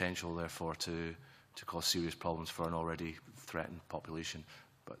the potential therefore to cause serious problems for an already threatened population.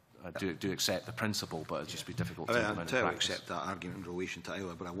 But I do accept the principle, but it'd just be difficult to implement in practice. I accept that argument in relation to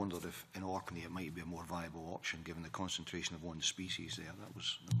Isla, but I wondered if in Orkney it might be a more viable option given the concentration of one species there. That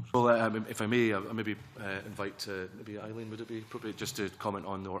was... Well, if I may, maybe invite maybe Eileen, would it be appropriate just to comment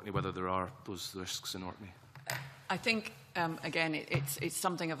on Orkney, whether there are those risks in Orkney? I think, again, it's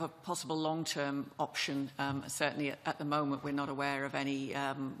something of a possible long-term option. Certainly at the moment we're not aware of any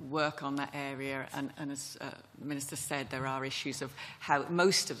work on that area, and as the Minister said, there are issues of how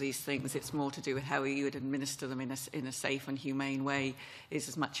most of these things, it's more to do with how you would administer them in a safe and humane way is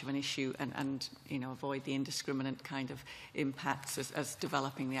as much of an issue, and you know, avoid the indiscriminate kind of impacts as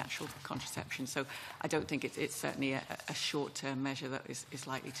developing the actual contraception. So I don't think it's certainly a short-term measure that is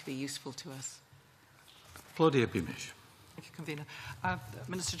likely to be useful to us. Claudia Beamish. Thank you, Convener.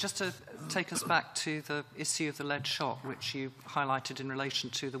 Minister, just to take us back to the issue of the lead shot, which you highlighted in relation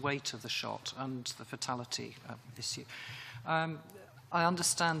to the weight of the shot and the fatality issue. I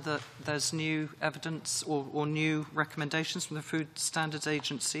understand that there's new evidence or new recommendations from the Food Standards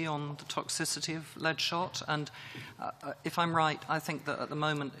Agency on the toxicity of lead shot, and if I'm right, I think that at the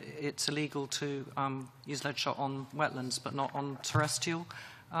moment it's illegal to use lead shot on wetlands but not on terrestrial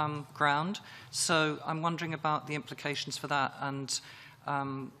ground. So I'm wondering about the implications for that, and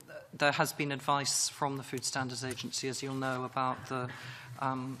there has been advice from the Food Standards Agency, as you'll know, about the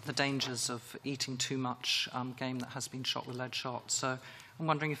dangers of eating too much game that has been shot with lead shot. So I'm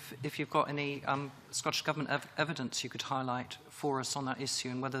wondering if you've got any Scottish Government evidence you could highlight for us on that issue,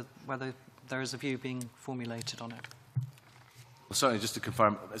 and whether there is a view being formulated on it. Well, certainly, just to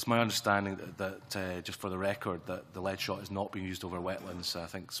confirm, it's my understanding that just for the record, that the lead shot is not being used over wetlands. I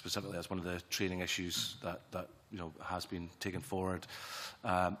think specifically that's one of the training issues that you know has been taken forward.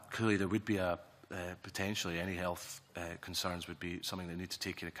 Clearly, there would be potentially any health concerns would be something they need to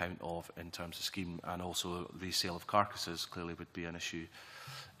take account of in terms of scheme, and also the sale of carcasses clearly would be an issue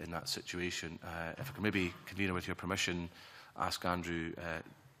in that situation. If I could maybe, Convener, with your permission, ask Andrew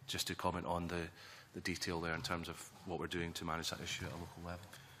just to comment on the detail there in terms of what we're doing to manage that issue at a local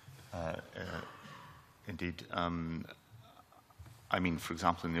level. Indeed. I mean, for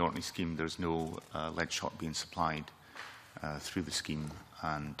example, in the Orkney scheme, there's no lead shot being supplied through the scheme,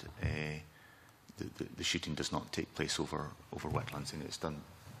 and the shooting does not take place over wetlands, and it's done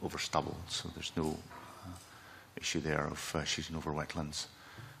over stubble, so there's no issue there of shooting over wetlands.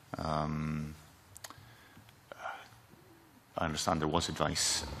 I understand there was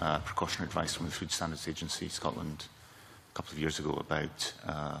advice, precautionary advice from the Food Standards Agency Scotland a couple of years ago about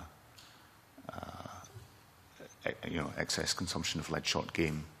excess consumption of lead shot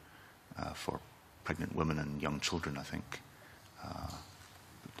game for pregnant women and young children, I think,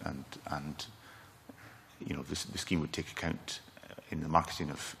 and you know, the scheme would take account in the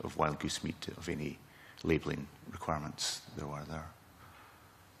marketing of wild goose meat of any labelling requirements there were there.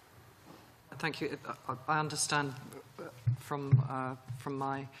 Thank you. I understand from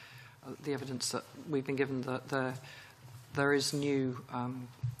the evidence that we've been given that there is new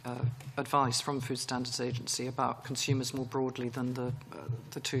advice from the Food Standards Agency about consumers more broadly than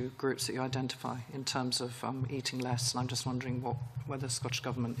the two groups that you identify in terms of eating less. And I'm just wondering whether the Scottish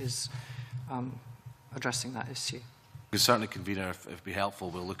Government is addressing that issue. Certainly, Convener, if it'd be helpful,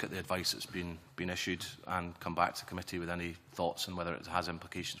 we'll look at the advice that's been issued and come back to committee with any thoughts on whether it has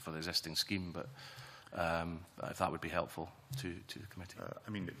implications for the existing scheme. But if that would be helpful to the committee. I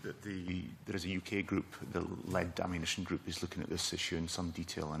mean, there is a UK group, the lead ammunition group, is looking at this issue in some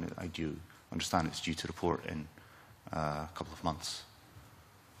detail, and I do understand it's due to report in a couple of months.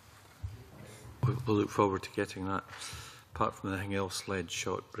 We'll look forward to getting that. Apart from anything else, lead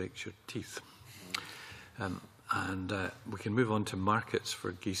shot breaks your teeth. And we can move on to markets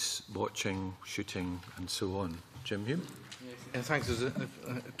for geese watching, shooting, and so on. Jim Hugh? Yes, thanks. There's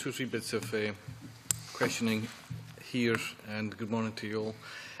two or three bits of questioning here, and good morning to you all.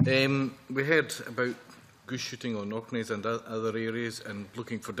 We heard about goose shooting on Orkneys and other areas, and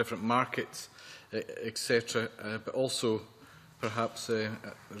looking for different markets, etc. But also, perhaps,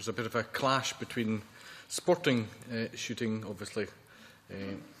 there's a bit of a clash between sporting shooting, obviously,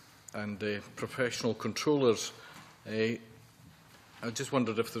 and professional controllers. I just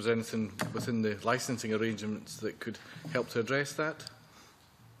wondered if there's anything within the licensing arrangements that could help to address that.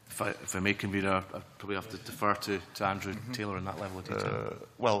 If I may, Convener, I probably have to defer to Andrew Taylor on that level of detail.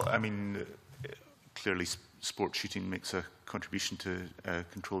 Well, I mean, clearly sport shooting makes a contribution to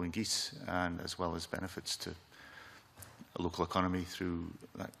controlling geese, and as well as benefits to a local economy through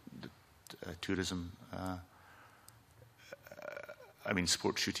tourism. I mean,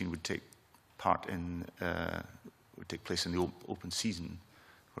 sport shooting would take part in would take place in the open season,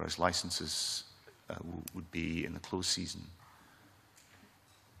 whereas licences would be in the closed season.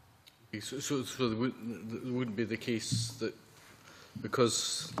 So there wouldn't be the case that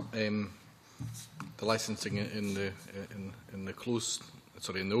because the licensing in the closed,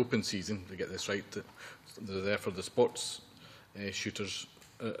 sorry, in the open season, to get this right, that they're there for the sports shooters.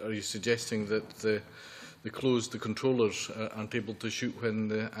 Are you suggesting that the controllers aren't able to shoot when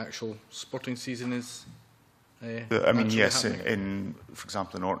the actual sporting season is? I mean, yes. For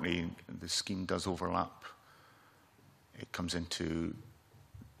example, in Orkney, the scheme does overlap. It comes into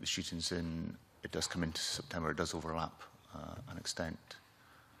the shootings in. It does come into September. It does overlap an extent.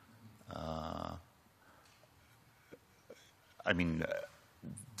 I mean,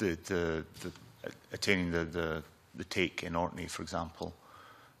 the attaining the take in Orkney, for example,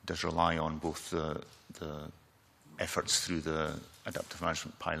 does rely on both the efforts through the adaptive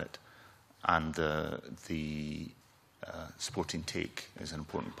management pilot and the sporting take is an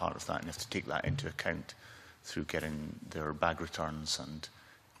important part of that, and you have to take that into account through getting their bag returns and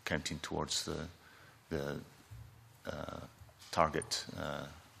counting towards the target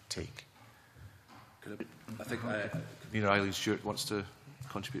take. I think Convener Eileen Stewart wants to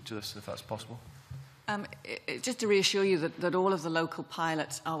contribute to this, if that's possible. Just to reassure you that all of the local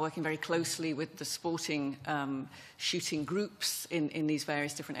pilots are working very closely with the sporting shooting groups in these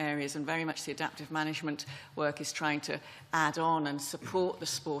various different areas, and very much the adaptive management work is trying to add on and support the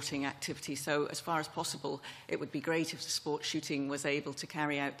sporting activity. So as far as possible, it would be great if the sport shooting was able to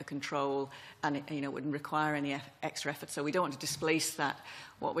carry out the control, and it wouldn't require any extra effort. So we don't want to displace that.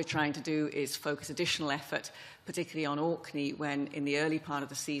 What we're trying to do is focus additional effort, particularly on Orkney, when in the early part of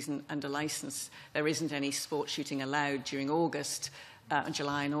the season under licence there isn't any sport shooting allowed during August,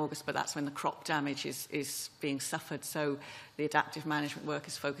 July and August, but that's when the crop damage is being suffered. So the adaptive management work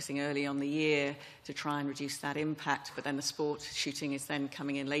is focusing early on the year to try and reduce that impact, but then the sport shooting is then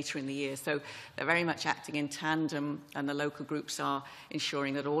coming in later in the year. So they're very much acting in tandem, and the local groups are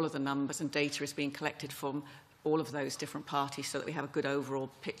ensuring that all of the numbers and data is being collected from all of those different parties so that we have a good overall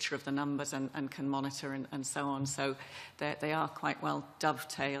picture of the numbers and can monitor and so on. So they are quite well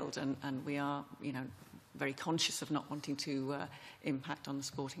dovetailed, and we are, very conscious of not wanting to impact on the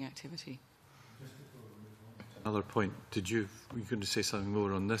sporting activity. Another point. Were you going to say something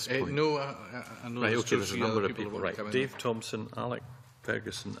more on this point? No, I know. Right, okay, there's a number of people. Right, Dave in. Thompson, Alec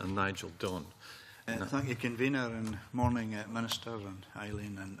Ferguson and Nigel Dawn. Thank you, Convener, and morning, Minister and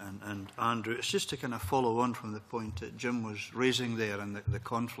Eileen and Andrew. It's just to kind of follow on from the point that Jim was raising there, and the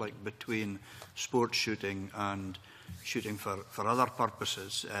conflict between sports shooting and shooting for other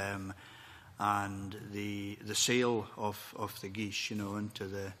purposes, and the sale of the geese, into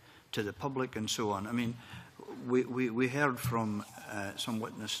the public and so on. I mean, we heard from some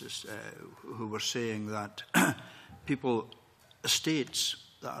witnesses who were saying that estates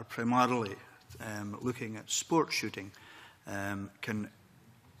that are primarily looking at sport shooting can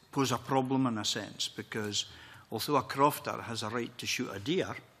pose a problem in a sense, because although a crofter has a right to shoot a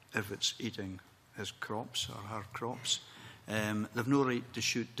deer if it's eating his crops or her crops, they've no right to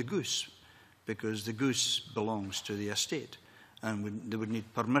shoot the goose, because the goose belongs to the estate, and they would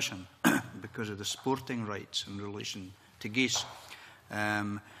need permission because of the sporting rights in relation to geese.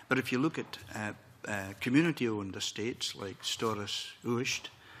 But if you look at community-owned estates like Storris Uist,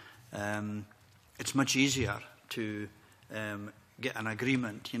 it's much easier to get an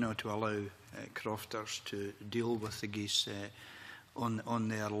agreement, to allow crofters to deal with the geese on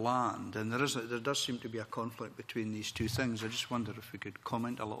their land. And there does seem to be a conflict between these two things. I just wonder if we could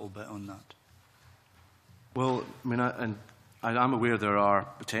comment a little bit on that. Well, I mean, I'm aware there are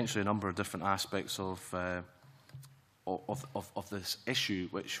potentially a number of different aspects of this issue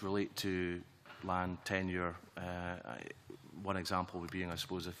which relate to land tenure. One example would be, I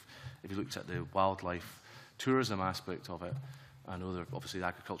suppose, if you looked at the wildlife tourism aspect of it, I know there obviously the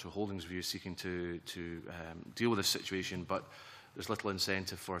Agricultural Holdings Review is seeking to deal with this situation, but there's little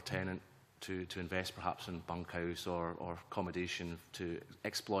incentive for a tenant to invest perhaps in bunkhouse or accommodation to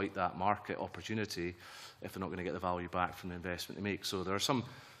exploit that market opportunity if they're not going to get the value back from the investment they make. So there are some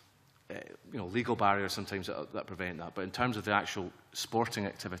legal barriers sometimes that prevent that. But in terms of the actual sporting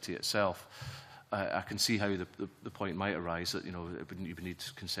activity itself, I can see how the point might arise that you would need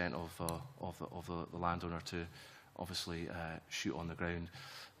consent of the landowner to obviously shoot on the ground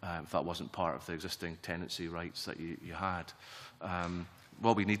if that wasn't part of the existing tenancy rights that you had.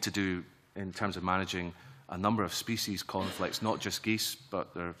 What we need to do in terms of managing a number of species conflicts, not just geese,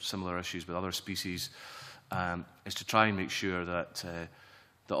 but there are similar issues with other species, is to try and make sure that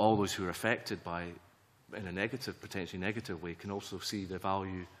that all those who are affected by, in a negative, potentially negative way, can also see the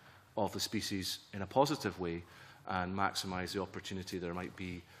value of the species in a positive way and maximise the opportunity there might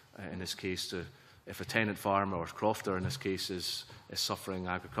be in this case to, if a tenant farmer or crofter in this case is suffering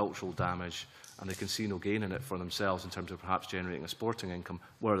agricultural damage and they can see no gain in it for themselves in terms of perhaps generating a sporting income,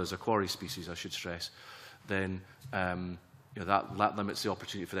 where there's a quarry species, I should stress, then that limits the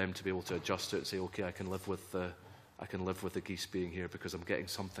opportunity for them to be able to adjust to it and say, okay, I can live with the geese being here because I'm getting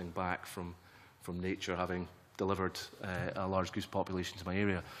something back from nature having delivered a large goose population to my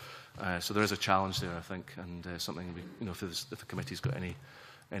area. So there is a challenge there, I think, and something if the committee's got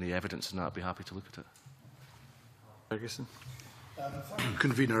any evidence in that, I'd be happy to look at it. Ferguson. Thank you,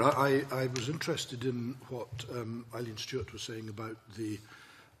 Convener. I was interested in what Eileen Stewart was saying about the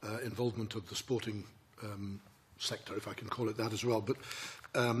involvement of the sporting sector, if I can call it that as well. But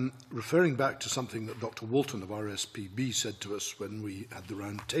referring back to something that Dr. Walton of RSPB said to us when we had the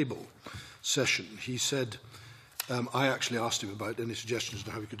round table session, he said, I actually asked him about any suggestions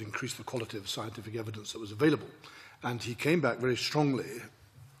on how we could increase the quality of scientific evidence that was available. And he came back very strongly.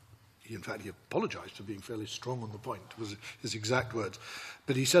 In fact, he apologised for being fairly strong on the point, was his exact words.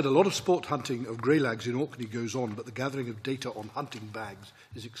 But he said a lot of sport hunting of greylags in Orkney goes on, but the gathering of data on hunting bags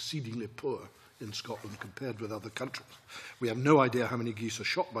is exceedingly poor in Scotland compared with other countries. We have no idea how many geese are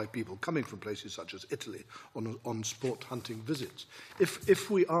shot by people coming from places such as Italy on sport hunting visits. If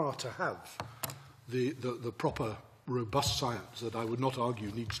we are to have the proper, robust science that I would not argue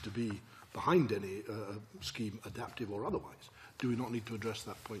needs to be behind any scheme, adaptive or otherwise, do we not need to address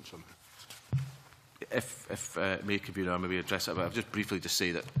that point somehow? If may, Convener, I maybe address it, but I'll just briefly just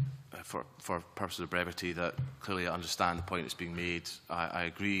say that for purposes of brevity, that clearly I understand the point that's being made. I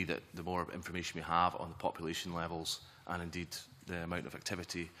agree that the more information we have on the population levels and indeed the amount of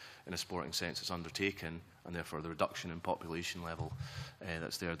activity in a sporting sense is undertaken, and therefore the reduction in population level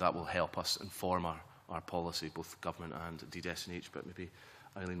that's there, that will help us inform our policy, both government and indeed SNH. But maybe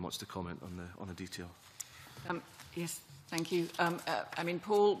Eileen wants to comment on the detail. Yes. Thank you. I mean,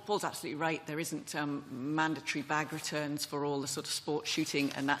 Paul's absolutely right. There isn't mandatory bag returns for all the sort of sport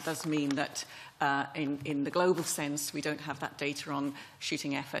shooting, and that does mean that in the global sense, we don't have that data on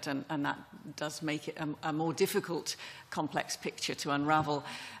shooting effort, and that does make it a more difficult, complex picture to unravel.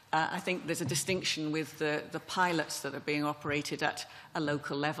 I think there's a distinction with the pilots that are being operated at a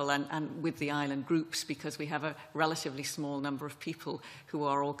local level and with the island groups, because we have a relatively small number of people who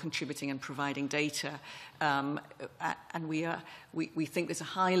are all contributing and providing data. And we think there's a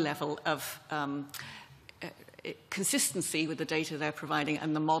high level of consistency with the data they're providing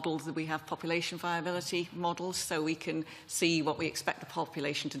and the models that we have, population viability models, so we can see what we expect the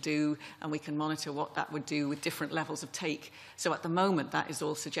population to do and we can monitor what that would do with different levels of take. So at the moment, that is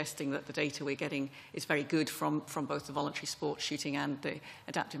all suggesting that the data we're getting is very good from both the voluntary sport shooting and the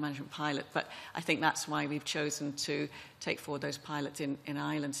adaptive management pilot. But I think that's why we've chosen to take forward those pilots in an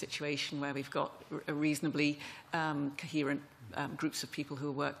island situation where we've got a reasonably coherent groups of people who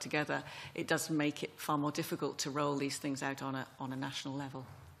work together. It does make it far more difficult to roll these things out on a national level.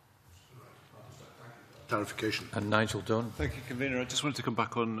 Clarification. And Nigel Dunn. Thank you, Convener. I just wanted to come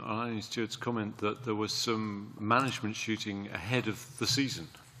back on Eileen Stewart's comment that there was some management shooting ahead of the season.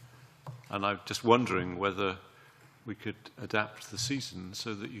 And I'm just wondering whether we could adapt the season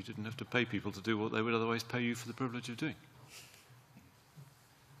so that you didn't have to pay people to do what they would otherwise pay you for the privilege of doing.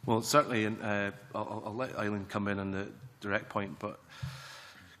 Well, certainly, I'll let Eileen come in on the direct point, but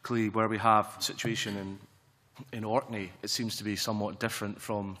clearly where we have a situation in Orkney, it seems to be somewhat different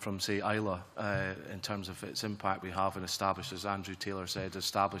from say, Isla in terms of its impact. We have an established, as Andrew Taylor said,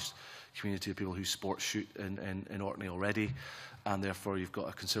 established community of people who sport shoot in Orkney already, and therefore you've got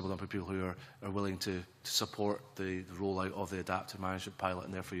a considerable number of people who are willing to support the rollout of the adaptive management pilot,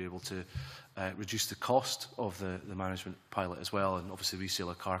 and therefore you're able to reduce the cost of the management pilot as well, and obviously resale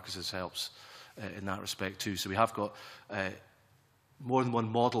of carcasses helps in that respect too. So we have got more than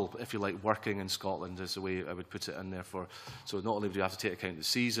one model, if you like, working in Scotland is the way I would put it, and therefore, so not only do we have to take account of the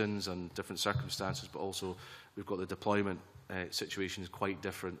seasons and different circumstances, but also we've got the deployment situation is quite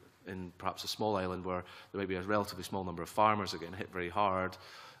different in perhaps a small island where there might be a relatively small number of farmers that are getting hit very hard,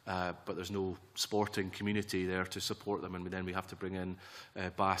 but there's no sporting community there to support them, and then we have to bring in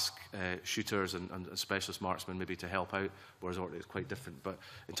Basque shooters and specialist marksmen maybe to help out, whereas Orkney is quite different. But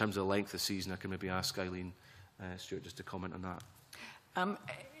in terms of the length of the season, I can maybe ask Eileen Stewart just to comment on that.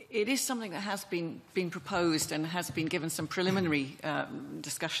 It is something that has been proposed and has been given some preliminary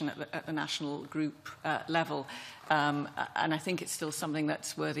discussion at the national group level. And I think it's still something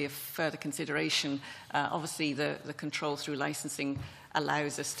that's worthy of further consideration. Obviously, the control through licensing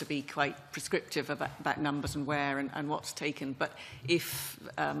allows us to be quite prescriptive about numbers and where and what's taken. But if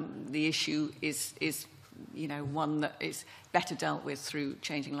the issue is one that is better dealt with through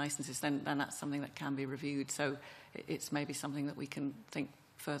changing licenses, then that's something that can be reviewed. So it's maybe something that we can think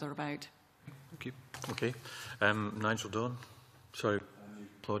further about. Thank you. Okay. Nigel Dawn. Sorry,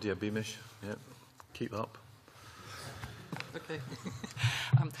 Claudia Beamish. Yeah. Keep up. Okay.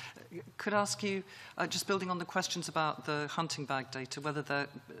 Could I ask you, just building on the questions about the hunting bag data, whether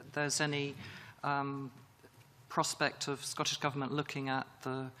there's any prospect of Scottish Government looking at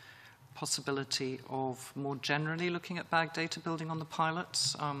the possibility of more generally looking at bag data, building on the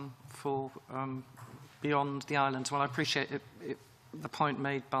pilots for beyond the islands? Well, I appreciate the point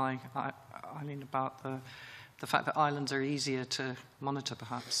made by Eileen about the fact that islands are easier to monitor,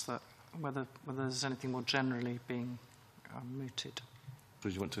 perhaps, that whether there's anything more generally being mooted. Do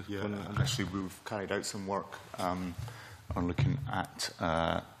you want to? Yeah, actually, we've carried out some work on looking at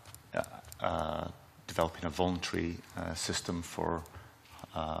developing a voluntary system for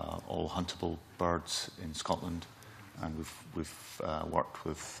all huntable birds in Scotland, and we've worked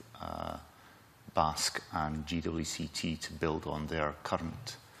with Basque and GWCT to build on their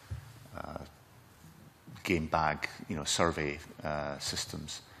current game bag, survey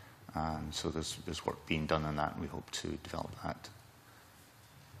systems, and so there's work being done on that, and we hope to develop that.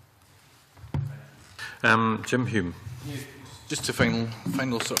 Jim Hume. Just a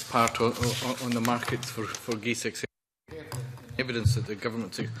final sort of part on the market for geese, etc. Evidence that the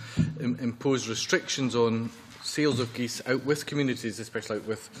government to impose restrictions on sales of geese out with communities, especially out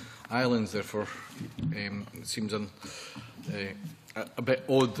with islands. Therefore, it seems a bit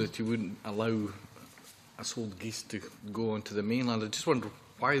odd that you wouldn't allow a sold geese to go onto the mainland. I just wonder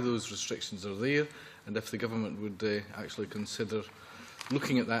why those restrictions are there, and if the government would actually consider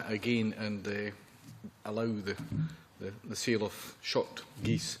looking at that again and allow the sale of shot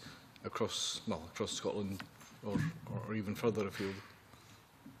geese across Scotland or even further afield.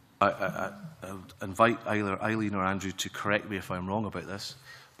 I would invite either Eileen or Andrew to correct me if I'm wrong about this,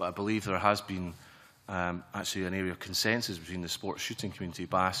 but I believe there has been actually an area of consensus between the sports shooting community,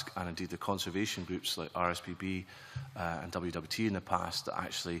 Basque, and indeed the conservation groups like RSPB and WWT in the past, that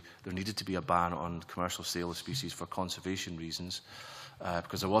actually there needed to be a ban on commercial sale of species for conservation reasons,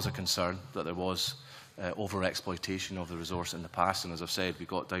 because there was a concern that there was over-exploitation of the resource in the past, and as I've said, we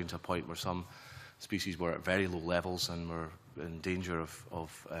got down to a point where some species were at very low levels and were in danger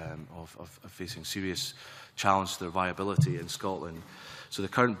of facing serious challenge to their viability in Scotland. So the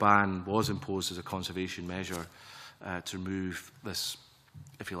current ban was imposed as a conservation measure to remove this,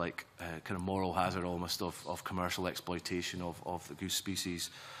 if you like, kind of moral hazard almost of commercial exploitation of the goose species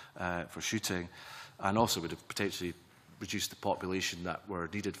for shooting, and also would have potentially reduced the population that were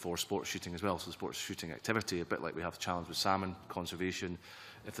needed for sports shooting as well. So sports shooting activity, a bit like we have the challenge with salmon conservation,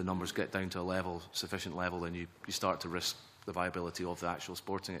 if the numbers get down to a sufficient level, then you start to risk the viability of the actual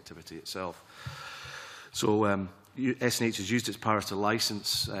sporting activity itself. So SNH has used its powers to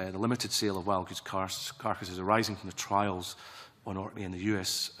licence the limited sale of wild goose carcasses arising from the trials on Orkney in the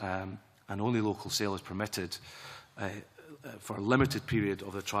US, and only local sale is permitted for a limited period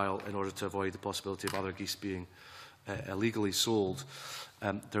of the trial in order to avoid the possibility of other geese being illegally sold.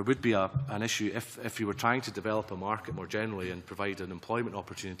 There would be an issue if you were trying to develop a market more generally and provide an employment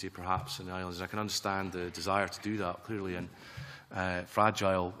opportunity perhaps in the islands. I can understand the desire to do that clearly in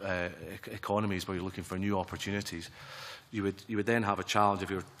fragile economies where you're looking for new opportunities. You would then have a challenge if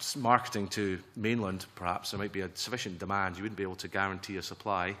you're marketing to mainland. Perhaps there might be a sufficient demand. You wouldn't be able to guarantee a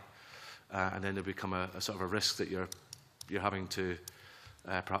supply, and then there become a sort of a risk that you're having to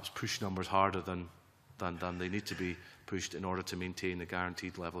perhaps push numbers harder than they need to be pushed in order to maintain the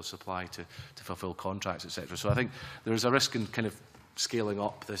guaranteed level of supply to fulfil contracts, etc. So I think there's a risk in kind of scaling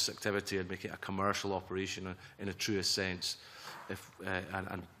up this activity and making it a commercial operation in a truest sense.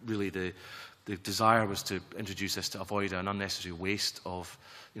 And really the desire was to introduce this to avoid an unnecessary waste of,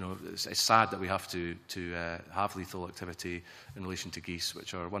 it's sad that we have to have lethal activity in relation to geese,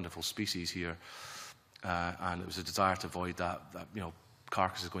 which are wonderful species here. And it was a desire to avoid that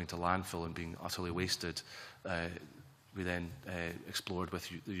carcasses going to landfill and being utterly wasted we then explored with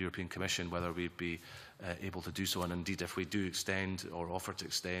the European Commission whether we'd be able to do so, and indeed if we do extend or offer to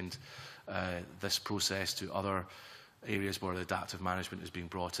extend this process to other areas where the adaptive management is being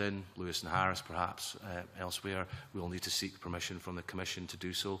brought in, Lewis and Harris perhaps, elsewhere, we'll need to seek permission from the Commission to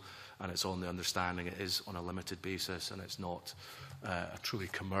do so, and it's on the understanding it is on a limited basis and it's not a truly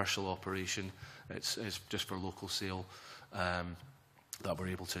commercial operation, it's just for local sale that we're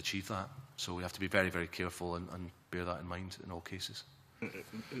able to achieve that. So we have to be very, very careful and bear that in mind in all cases.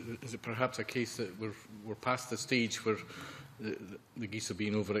 Is it perhaps a case that we're past the stage where the geese are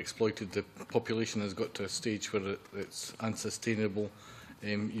being over-exploited, the population has got to a stage where it's unsustainable?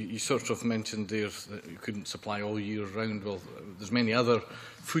 You sort of mentioned there that you couldn't supply all year round. Well, there's many other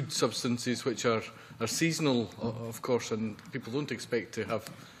food substances which are seasonal, of course, and people don't expect to have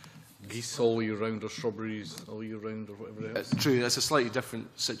geese all year round or strawberries all year round or whatever else. True, it's a slightly different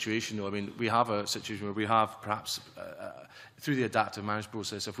situation though. I mean, we have a situation where we have perhaps through the adaptive management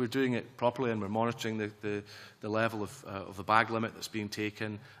process, if we're doing it properly and we're monitoring the level of the bag limit that's being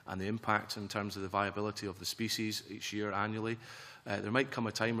taken and the impact in terms of the viability of the species each year annually, there might come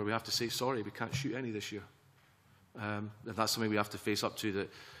a time where we have to say, sorry, we can't shoot any this year. And that's something we have to face up to,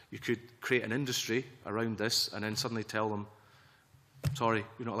 that you could create an industry around this and then suddenly tell them, sorry,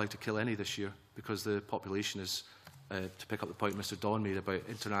 you're not allowed to kill any this year because the population is, to pick up the point Mr Don made about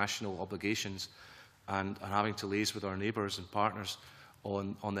international obligations and having to liaise with our neighbours and partners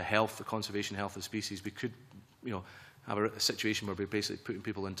on the health, the conservation health of the species. We could, have a situation where we're basically putting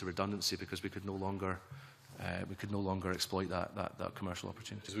people into redundancy because we could no longer exploit that commercial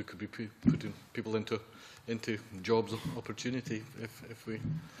opportunity. Because we could be putting people into jobs opportunity if we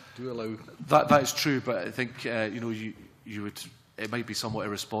do allow that is true, but I think you would. It might be somewhat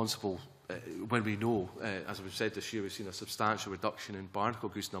irresponsible when we know, as we've said this year, we've seen a substantial reduction in barnacle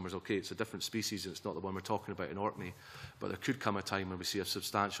goose numbers. Okay, it's a different species and it's not the one we're talking about in Orkney, but there could come a time when we see a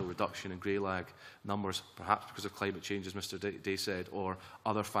substantial reduction in greylag numbers, perhaps because of climate change, as Mr Day said, or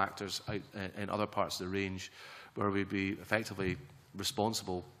other factors in other parts of the range, where we'd be effectively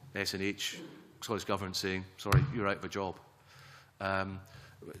responsible, SNH, Scottish Government, saying, sorry, you're out of a job.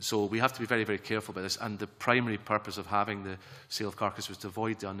 So we have to be very, very careful about this, and the primary purpose of having the sale of carcass was to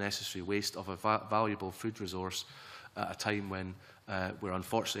avoid the unnecessary waste of a valuable food resource at a time when we're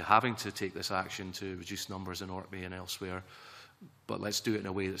unfortunately having to take this action to reduce numbers in Orkney and elsewhere. But let's do it in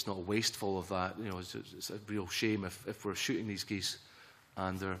a way that's not wasteful of that. It's a real shame if we're shooting these geese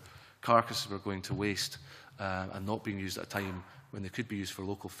and their carcasses were going to waste and not being used at a time when they could be used for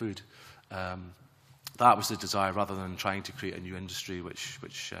local food. That was the desire, rather than trying to create a new industry, which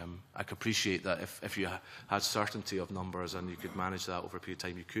I could appreciate that if you had certainty of numbers and you could manage that over a period of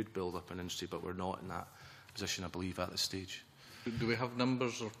time, you could build up an industry, but we're not in that position, I believe, at this stage. Do we have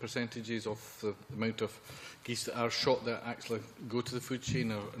numbers or percentages of the amount of geese that are shot that actually go to the food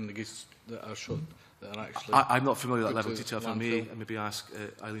chain, or and the geese that are shot that are actually... I'm not familiar with that level of detail. If I may, maybe ask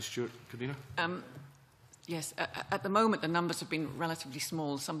Eileen Stewart, convener. Yes, at the moment the numbers have been relatively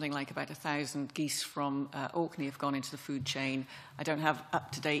small. Something like about 1,000 geese from Orkney have gone into the food chain. I don't have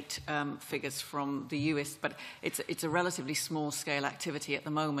up-to-date figures from the US, but it's a relatively small-scale activity at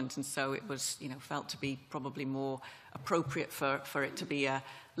the moment, and so it was felt to be probably more appropriate for it to be a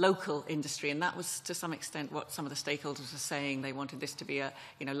local industry, and that was to some extent what some of the stakeholders were saying. They wanted this to be a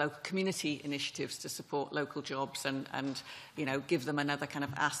local community initiatives to support local jobs and give them another kind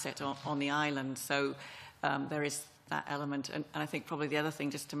of asset on the island. So there is that element. And I think probably the other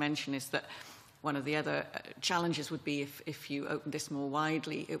thing just to mention is that one of the other challenges would be if you open this more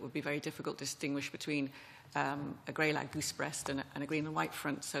widely, it would be very difficult to distinguish between a greylag goose breast and a green and white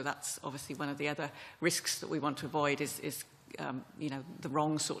front. So that's obviously one of the other risks that we want to avoid is the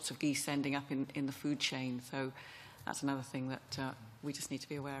wrong sorts of geese ending up in the food chain. So that's another thing that we just need to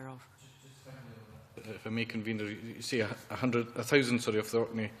be aware of. If I may, convener, you say 1,000 of the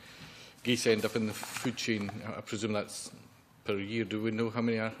Orkney geese end up in the food chain. I presume that's per year. Do we know how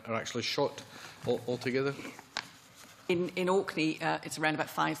many are actually shot altogether? In Orkney, it's around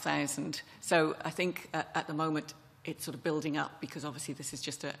about 5,000. So I think at the moment it's sort of building up, because obviously this is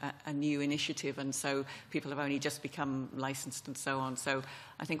just a new initiative, and so people have only just become licensed and so on. So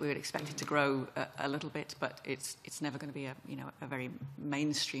I think we would expect it to grow a little bit, but it's never going to be a very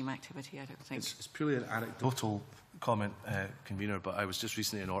mainstream activity, I don't think. It's purely an anecdotal comment, convener, but I was just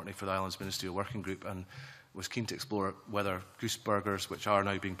recently in Orkney for the Islands Ministerial Working Group and was keen to explore whether goose burgers, which are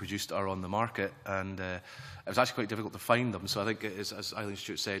now being produced, are on the market, and it was actually quite difficult to find them. So I think it is, as Eileen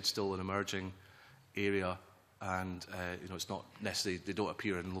Stewart said, still an emerging area, and it's not necessarily, they don't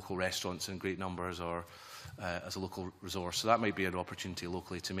appear in local restaurants in great numbers or as a local resource. So that might be an opportunity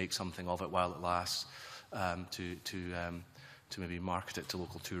locally to make something of it while it lasts. to maybe market it to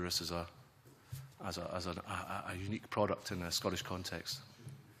local tourists as a unique product in a Scottish context.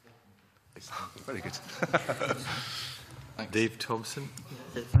 Very good. Dave Thompson.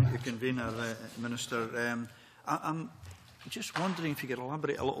 Thank you, Convener. Minister. I'm just wondering if you could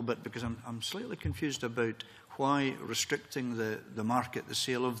elaborate a little bit, because I'm slightly confused about why restricting the market, the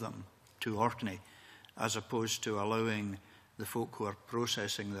sale of them, to Orkney, as opposed to allowing the folk who are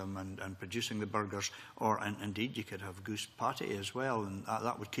processing them and producing the burgers, and indeed you could have goose patty as well, and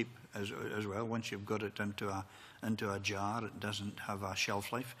that would keep as well. Once you've got it into a jar, it doesn't have a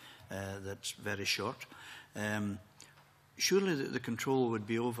shelf life that's very short. Surely the control would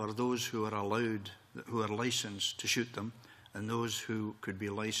be over those who are allowed, who are licensed to shoot them, and those who could be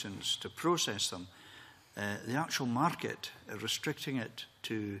licensed to process them. The actual market, restricting it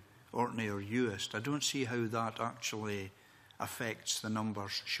to Orkney or Uist, I don't see how that actually affects the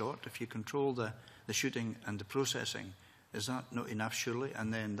numbers shot. If you control the shooting and the processing, is that not enough, surely?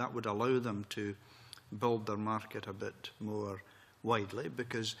 And then that would allow them to build their market a bit more widely,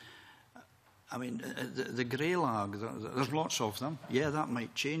 because I mean, the grey lag, there's lots of them. Yeah, that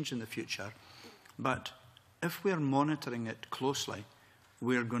might change in the future. But if we're monitoring it closely,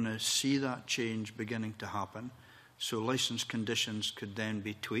 we're going to see that change beginning to happen. So licence conditions could then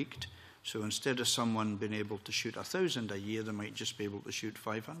be tweaked. So instead of someone being able to shoot 1,000 a year, they might just be able to shoot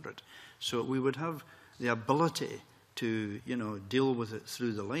 500. So we would have the ability to, deal with it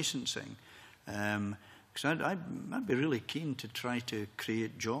through the licensing. Because I'd be really keen to try to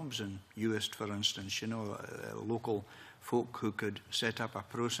create jobs in Uist, for instance, local folk who could set up a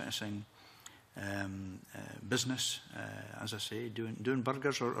processing business, as I say, doing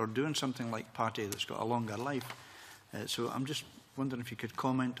burgers or doing something like patty that's got a longer life. So I'm just wondering if you could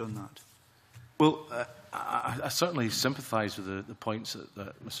comment on that. Well, I certainly sympathise with the points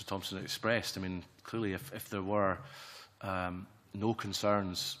that Mr Thompson expressed. I mean, clearly if there were no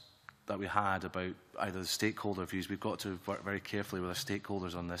concerns that we had about either the stakeholder views, we've got to work very carefully with our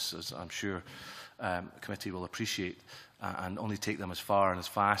stakeholders on this, as I'm sure the committee will appreciate, and only take them as far and as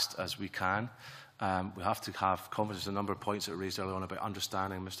fast as we can. We have to have confidence in a number of points that were raised earlier on about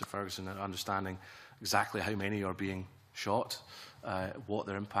understanding, Mr Ferguson, understanding exactly how many are being shot, what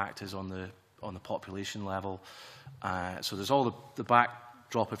their impact is on the population level. So there's all the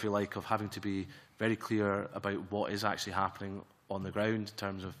backdrop, if you like, of having to be very clear about what is actually happening on the ground in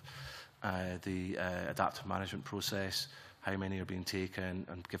terms of the adaptive management process, how many are being taken,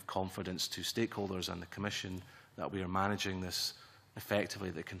 and give confidence to stakeholders and the Commission that we are managing this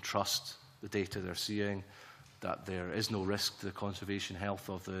effectively, they can trust the data they're seeing, that there is no risk to the conservation health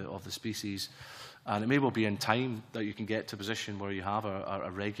of the species. And it may well be in time that you can get to a position where you have a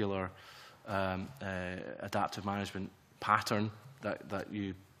regular adaptive management pattern that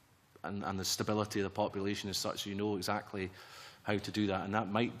you, and the stability of the population is such you know exactly how to do that, and that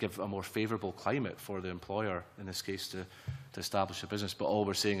might give a more favourable climate for the employer, in this case, to establish a business. But all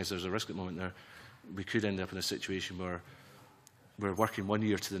we're saying is there's a risk at the moment there. We could end up in a situation where we're working 1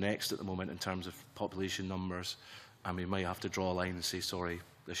 year to the next at the moment in terms of population numbers, and we might have to draw a line and say, sorry,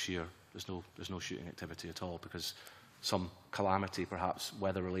 this year there's no shooting activity at all, because some calamity, perhaps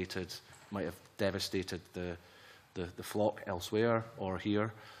weather-related, might have devastated the flock elsewhere or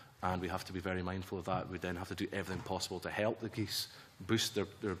here. And we have to be very mindful of that. We then have to do everything possible to help the geese boost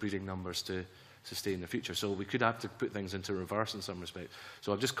their breeding numbers to sustain the future. So we could have to put things into reverse in some respect.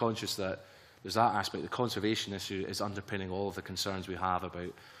 So I'm just conscious that there's that aspect. The conservation issue is underpinning all of the concerns we have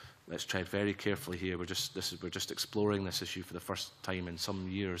about, let's tread very carefully here. We're just exploring this issue for the first time in some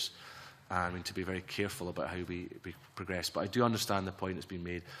years. And we need to be very careful about how we progress. But I do understand the point that's been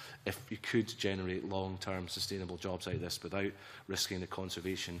made. If you could generate long-term sustainable jobs out of this without risking the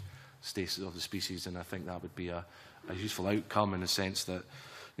conservation status of the species, then I think that would be a useful outcome, in the sense that,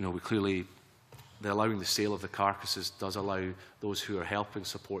 we clearly, allowing the sale of the carcasses does allow those who are helping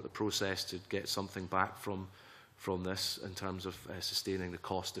support the process to get something back from this in terms of sustaining the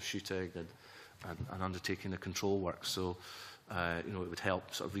cost of shooting and undertaking the control work. So, it would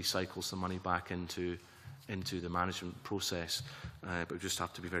help sort of recycle some money back into the management process. But we just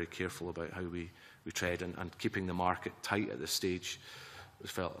have to be very careful about how we tread, and keeping the market tight at this stage,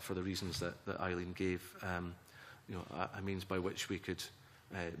 for the reasons that Eileen gave, a means by which we could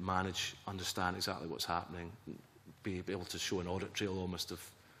manage, understand exactly what's happening, be able to show an audit trail almost of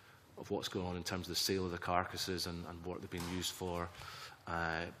what's going on in terms of the sale of the carcasses and what they've been used for.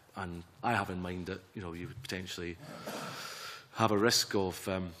 And I have in mind that, you would potentially have a risk of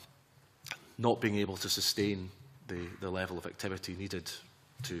not being able to sustain the level of activity needed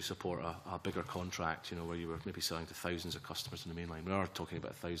to support a bigger contract, where you were maybe selling to thousands of customers in the mainland. We are talking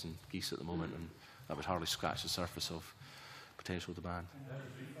about 1,000 geese at the moment, that would hardly scratch the surface of potential demand.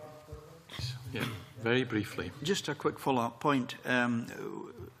 Yeah, very briefly. Just a quick follow-up point.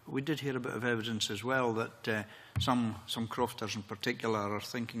 We did hear a bit of evidence as well that some crofters in particular are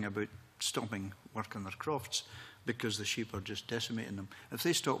thinking about stopping work on their crofts because the sheep are just decimating them. If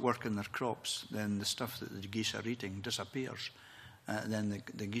they stop working their crops, then the stuff that the geese are eating disappears. Then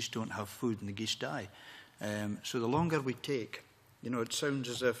the geese don't have food and the geese die. So the longer we take, it sounds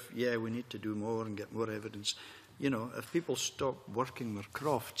as if, yeah, we need to do more and get more evidence. If people stop working their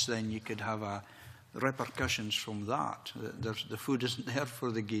crofts, then you could have repercussions from that. The food isn't there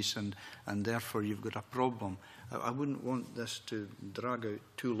for the geese, and therefore you've got a problem. I wouldn't want this to drag out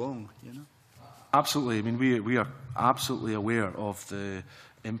too long, Absolutely. I mean, we are absolutely aware of the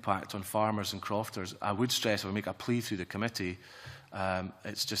impact on farmers and crofters. I would stress, I would make a plea through the committee.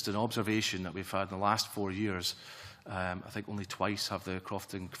 It's just an observation that we've had in the last 4 years. I think only twice have the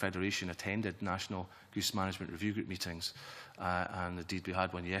Crofting Federation attended National Goose Management Review Group meetings, and indeed we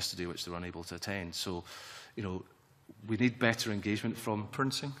had one yesterday which they were unable to attend. So, we need better engagement from...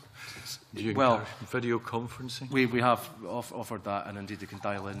 Conferencing? Do you well, video conferencing? We have offered that, and indeed they can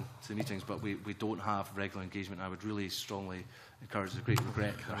dial in to the meetings, but we don't have regular engagement. I would really strongly encourage, with great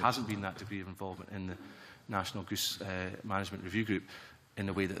regret, there hasn't been that degree of involvement in the National Goose Management Review Group in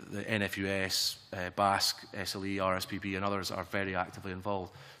the way that the NFUS, BASC, SLE, RSPB and others are very actively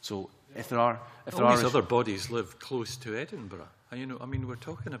involved. So if there are... All these other bodies live close to Edinburgh. And we're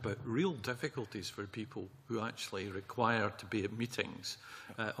talking about real difficulties for people who actually require to be at meetings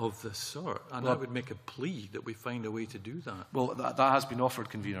of this sort. And I would make a plea that we find a way to do that. Well, that has been offered,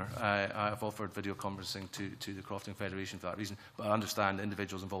 Convener. I've offered video conferencing to the Crofting Federation for that reason. But I understand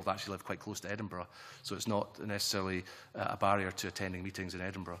individuals involved actually live quite close to Edinburgh, so it's not necessarily a barrier to attending meetings in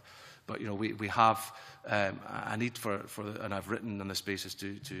Edinburgh. But we have a need for, and I've written on this basis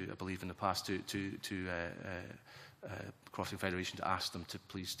to I believe in the past to Crofting Federation to ask them to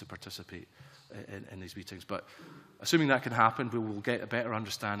please to participate in these meetings. But assuming that can happen, we will get a better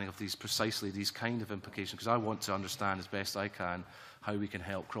understanding of precisely these kind of implications, because I want to understand as best I can how we can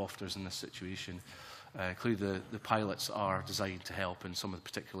help crofters in this situation. Clearly the pilots are designed to help in some of the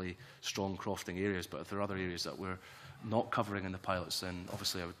particularly strong crofting areas, but if there are other areas that we're not covering in the pilots, then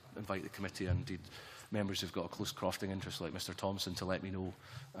obviously I would invite the committee and indeed members who've got a close crofting interest like Mr Thompson to let me know,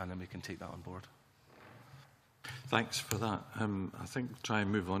 and then we can take that on board. Thanks for that. I think try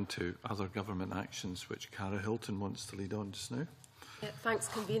and move on to other government actions, which Cara Hilton wants to lead on just now. Yeah, thanks,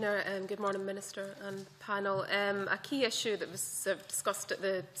 Convener. Good morning, Minister and panel. A key issue that was discussed at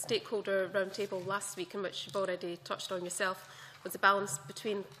the stakeholder roundtable last week, and which you've already touched on yourself, was the balance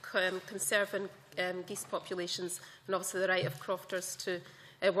between conserving geese populations and obviously the right of crofters to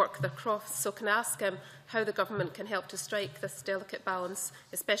work their crofts. So can I ask how the government can help to strike this delicate balance,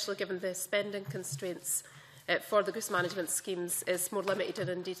 especially given the spending constraints for the goose management schemes is more limited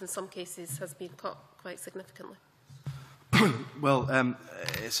and indeed in some cases has been cut quite significantly? Well,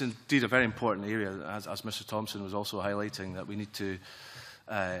 it's indeed a very important area, as Mr Thompson was also highlighting, that we need to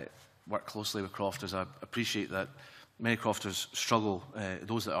work closely with crofters. I appreciate that many crofters struggle,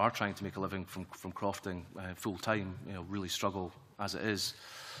 those that are trying to make a living from crofting full-time, really struggle as it is.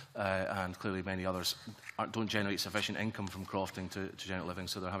 And clearly many others don't generate sufficient income from crofting to generate a living,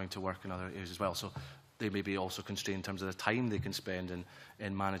 so they're having to work in other areas as well. So they may be also constrained in terms of the time they can spend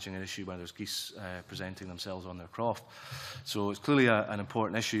in managing an issue where there's geese presenting themselves on their croft. So it's clearly an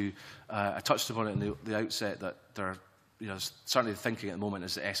important issue. I touched upon it in the outset that there, certainly the thinking at the moment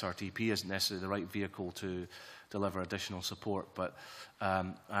is that SRTP isn't necessarily the right vehicle to deliver additional support, but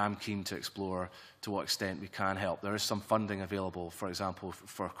I am keen to explore to what extent we can help. There is some funding available, for example,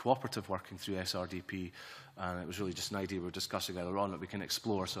 for cooperative working through SRDP, and it was really just an idea we were discussing earlier on that we can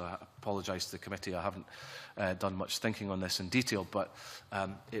explore, so I apologise to the committee. I haven't done much thinking on this in detail, but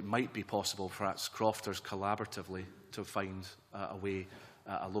it might be possible, perhaps crofters collaboratively, to find a way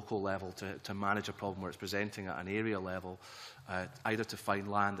at a local level to manage a problem where it's presenting at an area level, either to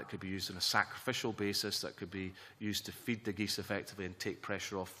find land that could be used on a sacrificial basis, that could be used to feed the geese effectively and take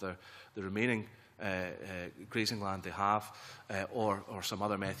pressure off the remaining grazing land they have, or some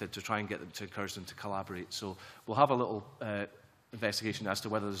other method to try and get them to encourage them to collaborate. So we'll have a little investigation as to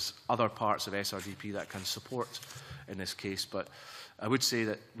whether there's other parts of SRDP that can support in this case. But I would say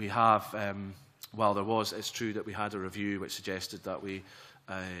that we have, while it's true that we had a review which suggested that we,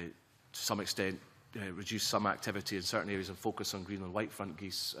 to some extent, reduce some activity in certain areas and focus on Greenland white-front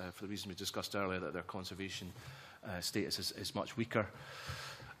geese for the reason we discussed earlier, that their conservation status is much weaker.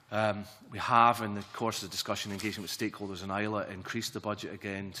 We have, in the course of the discussion and engagement with stakeholders in Isla, increased the budget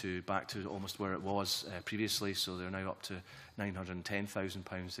again back to almost where it was previously, so they're now up to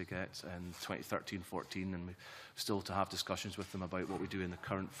 £910,000 they get in 2013-14, and we still to have discussions with them about what we do in the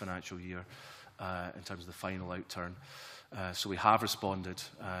current financial year in terms of the final outturn. So we have responded.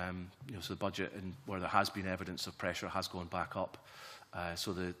 So the budget, where there has been evidence of pressure, has gone back up.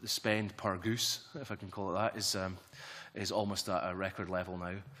 So the spend per goose, if I can call it that, is almost at a record level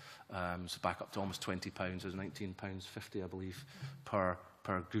now. So back up to almost £20, there's £19.50, I believe, per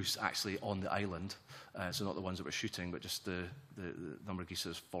goose actually on the island. So not the ones that we're shooting, but just the number of geese.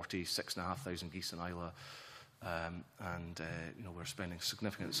 There's 46,500 geese in Isla. We're spending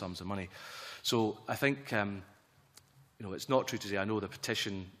significant sums of money. So I think it's not true to say, I know the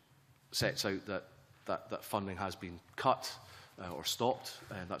petition sets out that funding has been cut or stopped.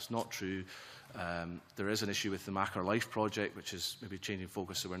 That's not true. There is an issue with the Macker Life project, which is maybe changing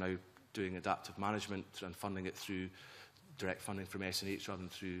focus, so we're now doing adaptive management and funding it through direct funding from SNH rather than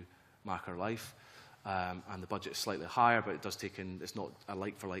through Macker Life. And the budget is slightly higher, but it does take in, it's not a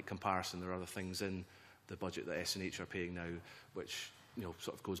like-for-like comparison. There are other things in the budget that SNH are paying now, which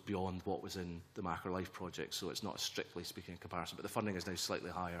sort of goes beyond what was in the Macker Life project, so it's not strictly speaking a comparison, but the funding is now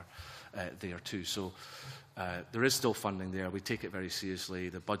slightly higher there too. So there is still funding there. We take it very seriously.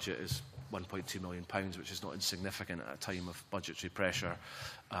 The budget is £1.2 million, which is not insignificant at a time of budgetary pressure,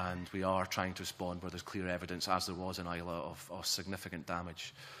 and we are trying to respond where there's clear evidence, as there was in Isla, of significant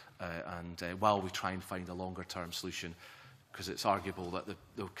damage. While we try and find a longer-term solution, because it's arguable that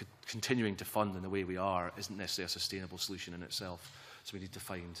the continuing to fund in the way we are isn't necessarily a sustainable solution in itself. So we need to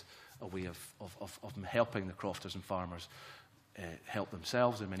find a way of helping the crofters and farmers help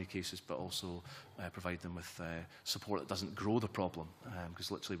themselves in many cases, but also provide them with support that doesn't grow the problem, because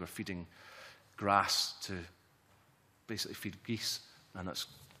literally we're feeding grass to basically feed geese, and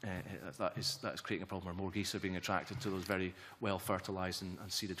that is creating a problem where more geese are being attracted to those very well fertilised and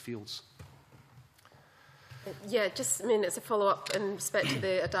seeded fields. Yeah, just, as a follow-up in respect to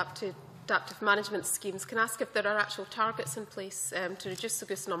the adaptive management schemes, can I ask if there are actual targets in place to reduce the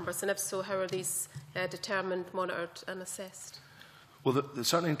goose numbers, and if so, how are these determined, monitored and assessed? Well,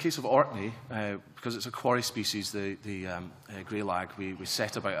 certainly in the case of Orkney, because it's a quarry species, the grey lag, we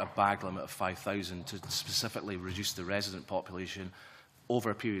set about a bag limit of 5,000 to specifically reduce the resident population over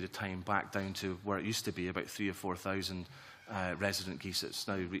a period of time back down to where it used to be, about 3,000 or 4,000 resident geese.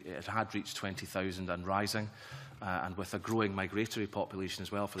 It had reached 20,000 and rising, and with a growing migratory population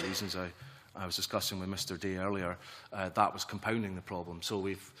as well, for the reasons I was discussing with Mr. Day earlier, that was compounding the problem. So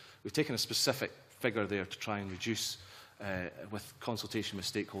we've taken a specific figure there to try and reduce, with consultation with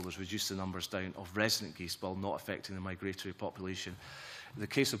stakeholders, reduce the numbers down of resident geese while not affecting the migratory population. In the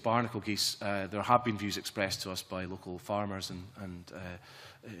case of barnacle geese, there have been views expressed to us by local farmers and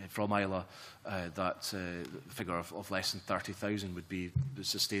from Isla that the figure of less than 30,000 would be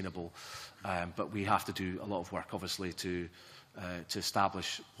sustainable, but we have to do a lot of work, obviously, to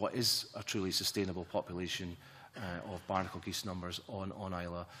establish what is a truly sustainable population of barnacle geese numbers on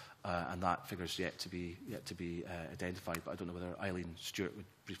Isla, and that figure is yet to be identified. But I don't know whether Eileen Stewart would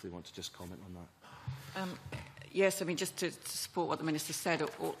briefly want to just comment on that. Yes, just to support what the Minister said,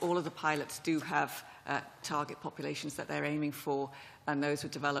 all of the pilots do have target populations that they're aiming for, and those were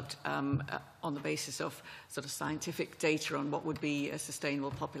developed on the basis of sort of scientific data on what would be a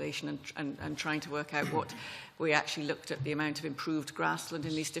sustainable population, and trying to work out what we actually looked at the amount of improved grassland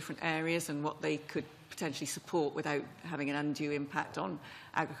in these different areas and what they could potentially support without having an undue impact on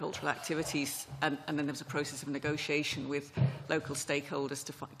agricultural activities. And then there was a process of negotiation with local stakeholders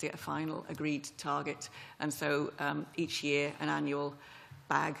to get a final agreed target. And so each year an annual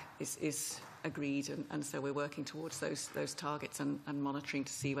bag is agreed, and so we're working towards those targets and monitoring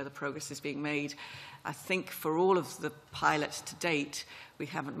to see whether progress is being made. I think for all of the pilots to date, we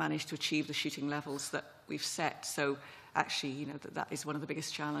haven't managed to achieve the shooting levels that we've set. So actually, that is one of the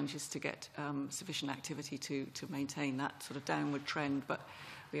biggest challenges, to get sufficient activity to maintain that sort of downward trend. But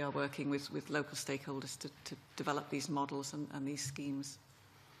we are working with local stakeholders to develop these models and these schemes.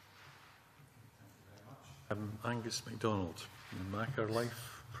 Angus MacDonald, Macker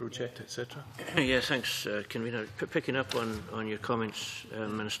Life project, etc. Yes, thanks, Convener. Picking up on your comments,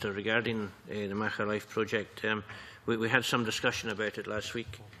 Minister, regarding the Macker Life project, we had some discussion about it last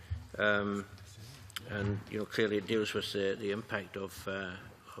week, and clearly it deals with the impact of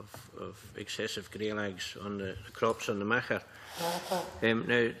excessive grey lags on the crops on the Macker.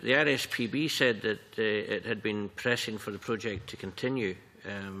 Now, the RSPB said that it had been pressing for the project to continue,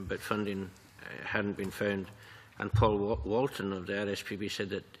 but funding hadn't been found. And Paul Walton of the RSPB said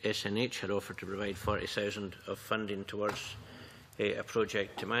that SNH had offered to provide 40,000 of funding towards a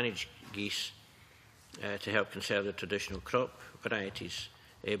project to manage geese to help conserve the traditional crop varieties,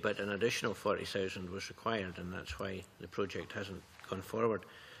 but an additional 40,000 was required, and that's why the project hasn't gone forward.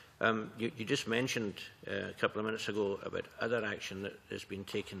 You just mentioned a couple of minutes ago about other action that has been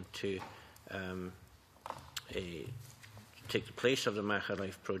taken to take the place of the Macher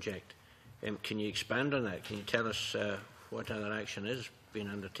Life project. Can you expand on that? Can you tell us what other action is being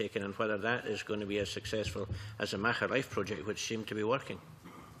undertaken and whether that is going to be as successful as the Macher Life project, which seemed to be working?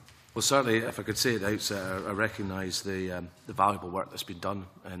 Well, certainly, if I could say at the outset, I recognise the valuable work that's been done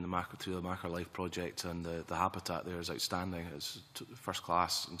in through the Macher Life project, and the habitat there is outstanding. It's first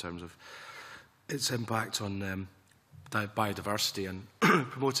class in terms of its impact on biodiversity and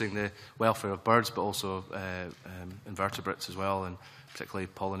promoting the welfare of birds, but also invertebrates as well, and particularly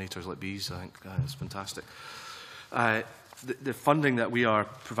pollinators like bees. I think it's fantastic. The funding that we are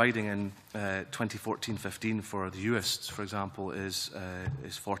providing in 2014-15 for the UISTs, for example, is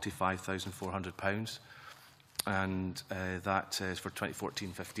 £45,400, and that is for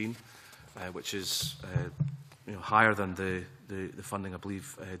 2014-15, which is higher than the funding, I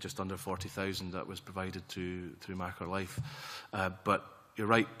believe, just under 40,000 that was provided through Macher Life. But you're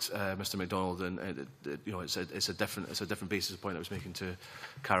right, Mr. MacDonald, and it's a different basis point I was making to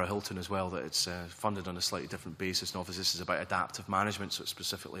Cara Hilton as well, that it's funded on a slightly different basis. And obviously this is about adaptive management, so it's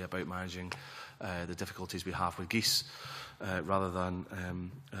specifically about managing the difficulties we have with geese, rather than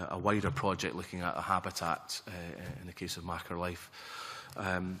a wider project looking at a habitat in the case of Macher Life.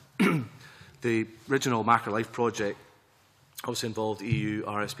 The original Macher Life project also involved EU,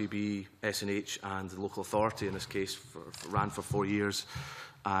 RSPB, SNH and the local authority in this case, ran for 4 years,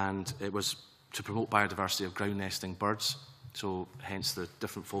 and it was to promote biodiversity of ground nesting birds, so hence the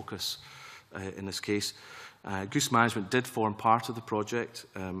different focus in this case. Goose management did form part of the project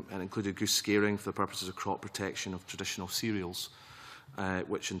and included goose scaring for the purposes of crop protection of traditional cereals,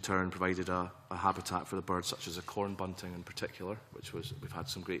 which in turn provided a habitat for the birds such as the corn bunting in particular, which we've had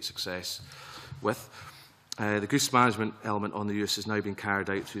some great success with. The goose management element on the use is now being carried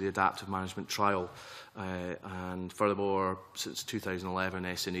out through the adaptive management trial, and furthermore, since 2011,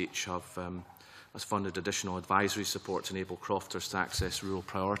 SNH has funded additional advisory support to enable crofters to access rural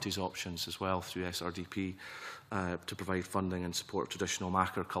priorities options as well through SRDP to provide funding and support traditional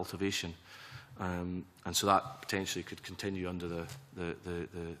Macher cultivation. And so that potentially could continue under the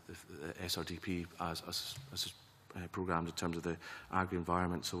SRDP as programmed in terms of the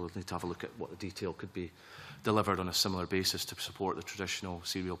agri-environment. So we'll need to have a look at what the detail could be delivered on a similar basis to support the traditional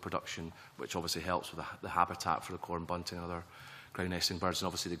cereal production, which obviously helps with the habitat for the corn bunting and other ground nesting birds, and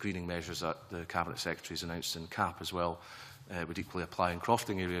obviously the greening measures that the Cabinet Secretary has announced in CAP as well would equally apply in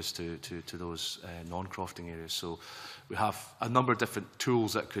crofting areas to those non-crofting areas. So we have a number of different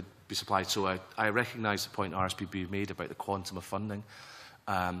tools that could be supplied. So I recognise the point RSPB made about the quantum of funding,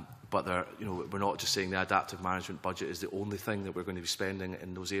 but we're not just saying the adaptive management budget is the only thing that we're going to be spending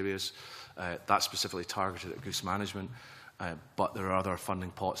in those areas. That's specifically targeted at goose management, but there are other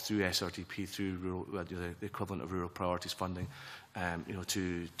funding pots through SRDP, through rural, the equivalent of rural priorities funding,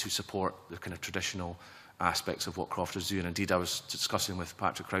 to support the kind of traditional aspects of what crofters do. And indeed, I was discussing with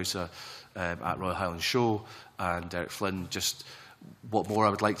Patrick Krause at Royal Highland Show and Derek Flynn just what more I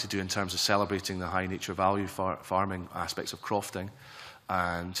would like to do in terms of celebrating the high nature value farming aspects of crofting,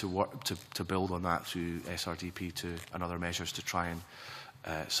 and to work to build on that through SRDP and other measures to try and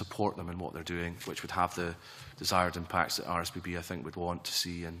support them in what they're doing, which would have the desired impacts that RSPB, I think, would want to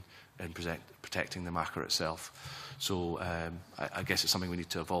see in protecting the Macher itself. So I guess it's something we need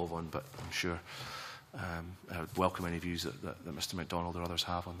to evolve on, but I'm sure I would welcome any views that Mr MacDonald or others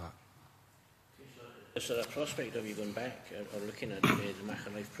have on that. Is there a prospect of you going back or looking at the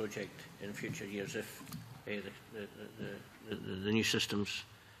Macher Life project in future years if the new systems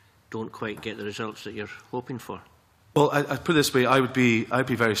don't quite get the results that you're hoping for? Well, I put it this way: I'd be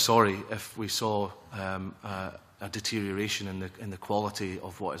very sorry if we saw a deterioration in the quality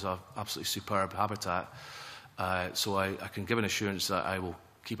of what is an absolutely superb habitat. So I can give an assurance that I will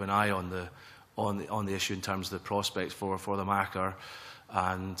keep an eye on the issue in terms of the prospects for the Macher,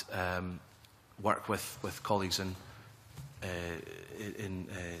 and work with colleagues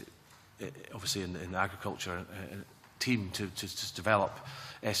obviously in the agriculture team to develop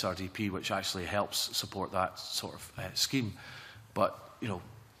SRDP, which actually helps support that sort of scheme. But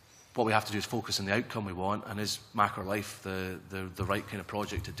what we have to do is focus on the outcome we want, and is Macher Life the right kind of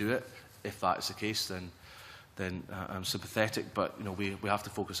project to do it? If that is the case, then I'm sympathetic. But we have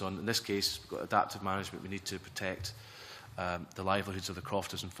to focus on, in this case, we've got adaptive management. We need to protect the livelihoods of the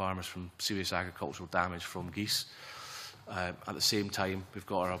crofters and farmers from serious agricultural damage from geese. At the same time, we've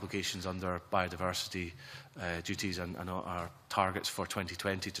got our obligations under biodiversity duties and our targets for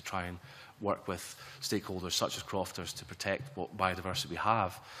 2020 to try and work with stakeholders such as crofters to protect what biodiversity we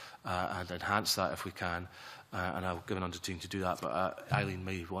have and enhance that if we can. And I'll give an undertaking to do that. But Eileen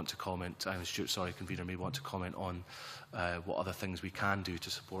may want to comment, Eileen Stewart, sorry, convener, may want to comment on what other things we can do to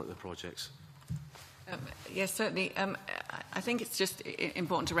support the projects. Yes, certainly. I think it's just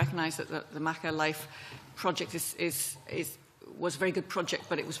important to recognise that the Maca Life project was a very good project,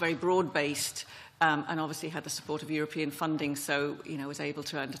 but it was very broad-based and obviously had the support of European funding, so was able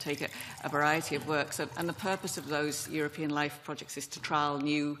to undertake a variety of works. And the purpose of those European Life projects is to trial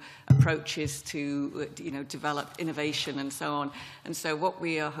new approaches to develop innovation and so on. And so what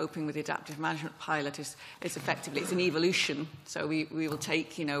we are hoping with the adaptive management pilot is effectively it's an evolution. So we will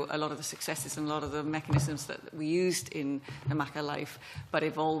take a lot of the successes and a lot of the mechanisms that we used in the Maca Life, but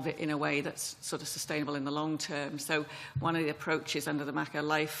evolve it in a way that's sort of sustainable in the long term. So one of the approaches under the Maca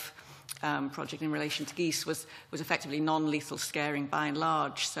Life project in relation to geese was effectively non-lethal scaring by and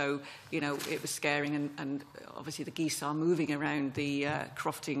large. So, it was scaring and obviously the geese are moving around the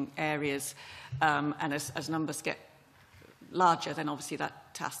crofting areas and as numbers get larger, then obviously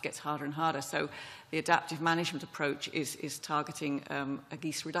that task gets harder and harder. So the adaptive management approach is targeting a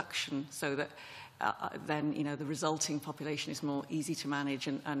geese reduction so that then the resulting population is more easy to manage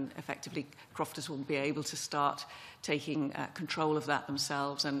and effectively crofters will be able to start taking control of that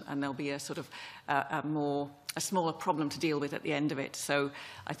themselves and there'll be a sort of a smaller problem to deal with at the end of it. So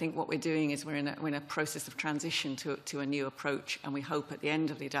I think what we're doing is we're in a process of transition to a new approach, and we hope at the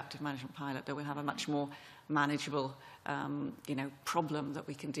end of the adaptive management pilot that we'll have a much more manageable problem that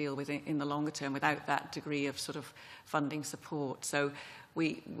we can deal with in the longer term without that degree of sort of funding support. So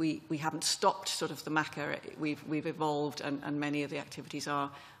we haven't stopped sort of the Maca. We've evolved and many of the activities are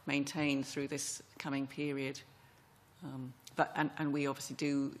maintained through this coming period. And we obviously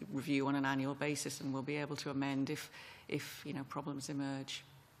do review on an annual basis and we'll be able to amend if problems emerge.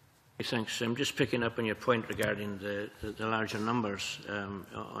 Thanks. I'm just picking up on your point regarding the larger numbers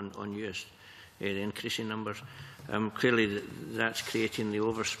on use, the increasing numbers. Clearly, that's creating the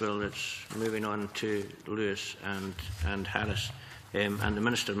overspill that's moving on to Lewis and Harris. And the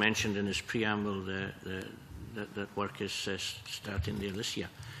Minister mentioned in his preamble that work is starting there this year.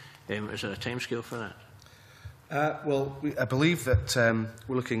 Is there a timescale for that? I believe that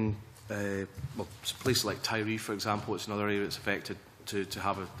we're looking, places like Tyree, for example, it's another area that's affected to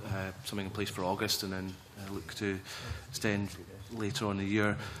have something in place for August and then look to extend later on in the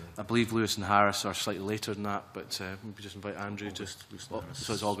year. I believe Lewis and Harris are slightly later than that, but maybe just invite Andrew so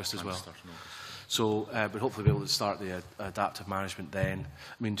it's August as well. So we'll hopefully be able to start the adaptive management then.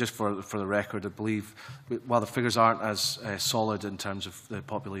 I mean, just for the record, I believe, while the figures aren't as solid in terms of the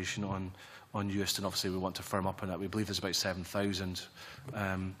population on Euston, obviously we want to firm up on that. We believe there's about 7,000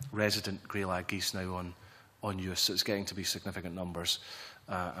 resident grey-lag geese now on Euston, so it's getting to be significant numbers.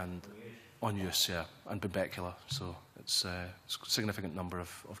 And on Euston, yeah, and Bibecula, so it's a significant number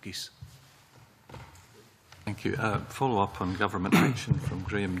of geese. Thank you. Follow up on government action from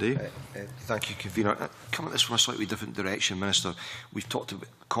Graham Day. Thank you, Convener. Coming at this from a slightly different direction, Minister. We've talked about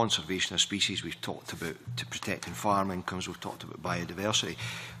conservation of species, we've talked about to protecting farm incomes, we've talked about biodiversity.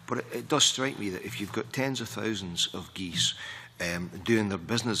 But it does strike me that if you've got tens of thousands of geese doing their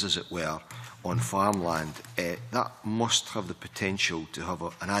business, as it were, on farmland, that must have the potential to have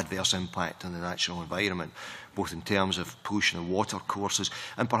an adverse impact on the natural environment, both in terms of pollution of water courses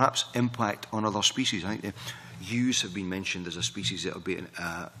and perhaps impact on other species. I think the ewes have been mentioned as a species that will be an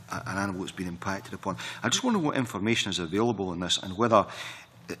animal that's been impacted upon. I just wonder what information is available on this and whether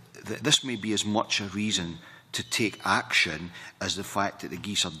this may be as much a reason to take action as the fact that the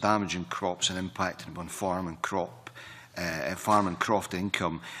geese are damaging crops and impacting upon farm and croft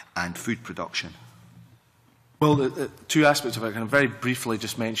income and food production. Well, the two aspects of it, kind of very briefly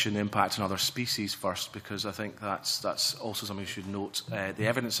just mention the impact on other species first, because I think that's also something you should note. The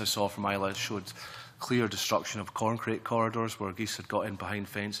evidence I saw from Isla showed clear destruction of corncrake corridors where geese had got in behind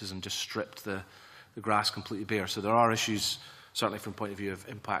fences and just stripped the grass completely bare. So there are issues, certainly from the point of view of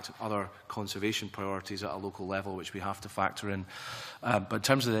impact on other conservation priorities at a local level, which we have to factor in. But in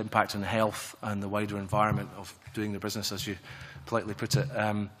terms of the impact on health and the wider environment of doing the business, as you politely put it,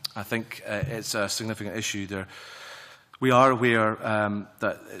 I think it's a significant issue there. We are aware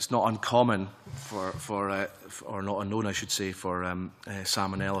that it's not uncommon or not unknown, I should say, for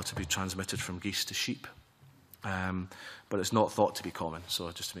salmonella to be transmitted from geese to sheep. but it's not thought to be common. So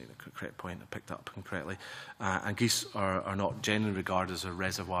just to make the correct point, I picked that up incorrectly. And geese are not generally regarded as a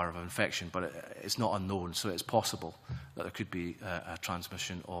reservoir of infection, but it's not unknown. So it's possible that there could be a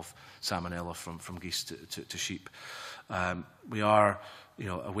transmission of salmonella from geese to sheep. We are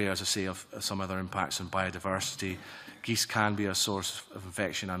aware, as I say, of some other impacts on biodiversity. Geese can be a source of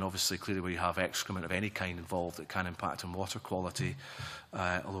infection, and obviously, clearly, where you have excrement of any kind involved, it can impact on water quality.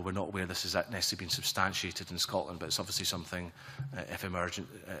 Although we're not aware this has necessarily been substantiated in Scotland, but it's obviously something, if emergent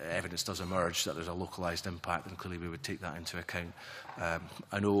evidence does emerge that there's a localised impact, then clearly we would take that into account.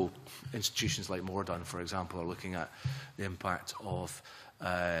 I know institutions like Mordun, for example, are looking at the impact of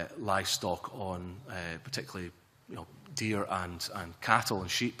livestock on particularly deer and cattle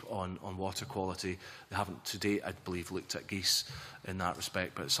and sheep on water quality. They haven't to date, I believe, looked at geese in that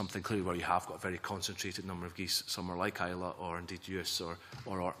respect, but it's something clearly where you have got a very concentrated number of geese, somewhere like Isla or indeed Uis or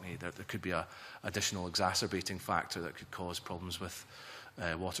Orkney, there could be an additional exacerbating factor that could cause problems with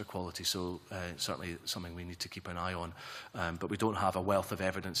water quality. So certainly something we need to keep an eye on. But we don't have a wealth of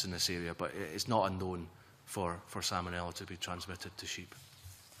evidence in this area, but it's not unknown for salmonella to be transmitted to sheep.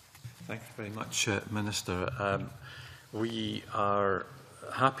 Thank you very much, Minister. We are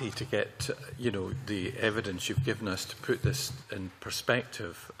happy to get, the evidence you've given us to put this in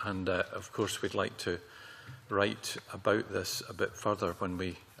perspective, and of course we'd like to write about this a bit further when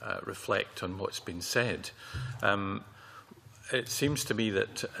we reflect on what's been said. It seems to me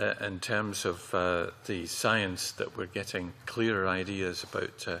that in terms of the science, that we're getting clearer ideas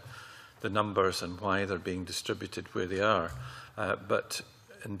about the numbers and why they're being distributed where they are. But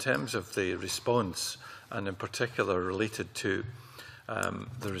in terms of the response, and in particular related to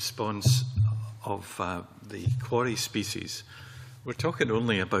the response of the quarry species, we're talking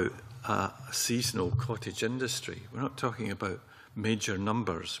only about a seasonal cottage industry. We're not talking about major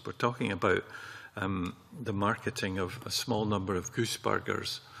numbers. We're talking about the marketing of a small number of goose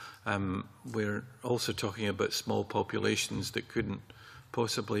burgers. We're also talking about small populations that couldn't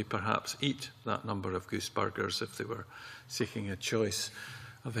possibly perhaps eat that number of goose burgers if they were seeking a choice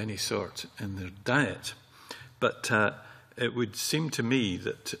of any sort in their diet. But it would seem to me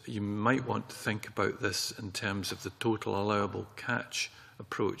that you might want to think about this in terms of the total allowable catch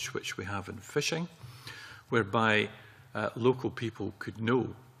approach which we have in fishing, whereby local people could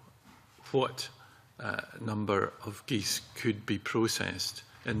know what number of geese could be processed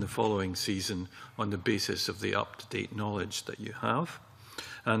in the following season on the basis of the up-to-date knowledge that you have,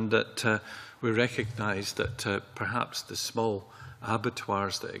 and that we recognise that perhaps the small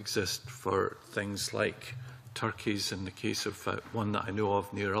abattoirs that exist for things like turkeys, in the case of one that I know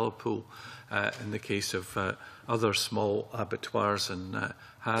of near Ullapool, in the case of other small abattoirs in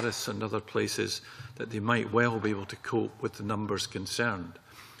Harris and other places, that they might well be able to cope with the numbers concerned.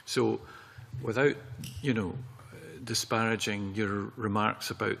 So without, disparaging your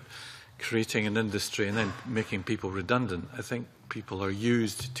remarks about creating an industry and then making people redundant, I think people are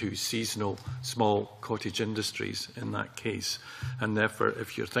used to seasonal small cottage industries in that case. And therefore,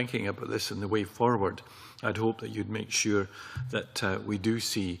 if you're thinking about this in the way forward, I'd hope that you'd make sure that we do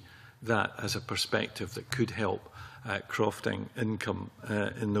see that as a perspective that could help crofting income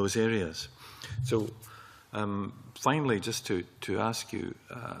in those areas. So finally, just to ask you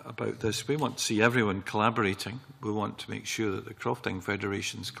about this, we want to see everyone collaborating. We want to make sure that the Crofting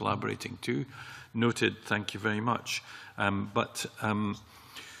Federation's collaborating too. Noted, thank you very much. But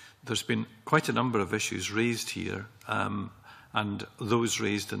there's been quite a number of issues raised here, and those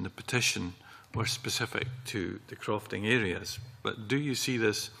raised in the petition were specific to the crofting areas. But do you see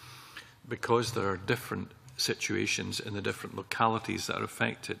this, because there are different situations in the different localities that are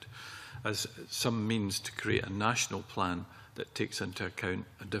affected, as some means to create a national plan that takes into account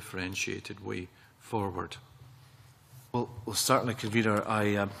a differentiated way forward? Well certainly, Convener,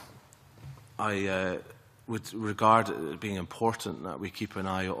 I would regard it being important that we keep an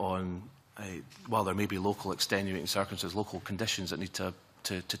eye on, while there may be local extenuating circumstances, local conditions that need to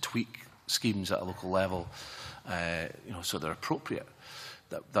tweak schemes at a local level, so they're appropriate.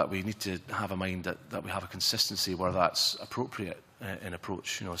 That we need to have in mind that we have a consistency where that's appropriate in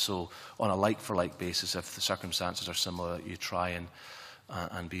approach. So on a like-for-like basis, if the circumstances are similar, you try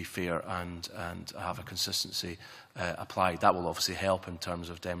and be fair and have a consistency applied. That will obviously help in terms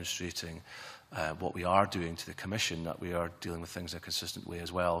of demonstrating what we are doing to the Commission, that we are dealing with things in a consistent way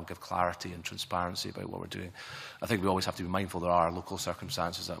as well, and give clarity and transparency about what we're doing. I think we always have to be mindful there are local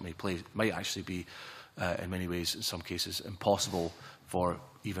circumstances that might actually be, in many ways, in some cases, impossible for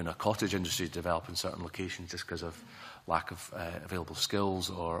even a cottage industry to develop in certain locations just because of lack of available skills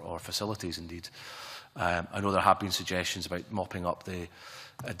or facilities, indeed. I know there have been suggestions about mopping up the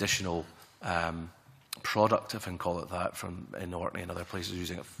additional product, if I can call it that, from in Orkney and other places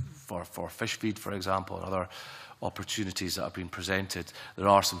using it for fish feed, for example, and other opportunities that have been presented. There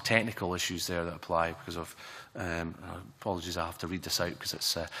are some technical issues there that apply because of, apologies, I have to read this out because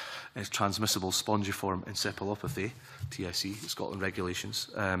it's transmissible spongiform encephalopathy, TSE, Scotland regulations,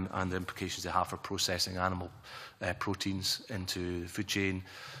 and the implications they have for processing animal proteins into the food chain,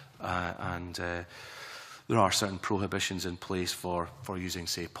 and there are certain prohibitions in place for using,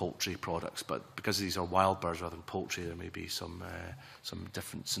 say, poultry products, but because these are wild birds rather than poultry, there may be some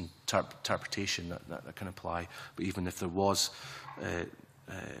difference in interpretation that can apply. But even if there was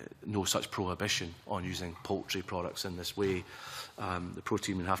no such prohibition on using poultry products in this way, the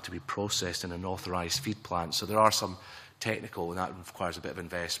protein would have to be processed in an authorised feed plant. So there are some technical, and that requires a bit of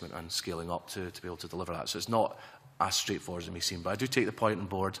investment and scaling up to be able to deliver that. So it's not as straightforward as it may seem. But I do take the point on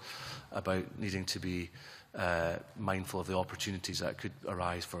board about needing to be mindful of the opportunities that could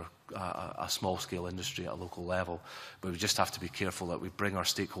arise for a small-scale industry at a local level. But we just have to be careful that we bring our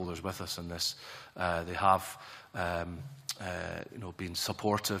stakeholders with us in this. They have been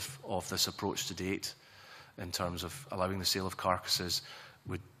supportive of this approach to date in terms of allowing the sale of carcasses.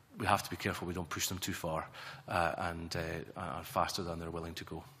 We have to be careful we don't push them too far and are faster than they're willing to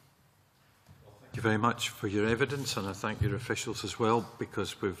go. Thank you very much for your evidence, and I thank your officials as well,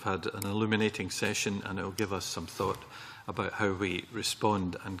 because we've had an illuminating session and it will give us some thought about how we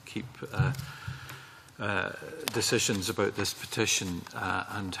respond and keep decisions about this petition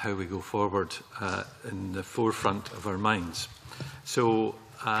and how we go forward in the forefront of our minds. So,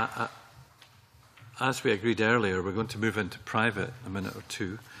 as we agreed earlier, we're going to move into private in a minute or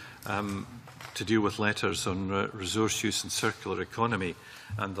two to deal with letters on resource use and circular economy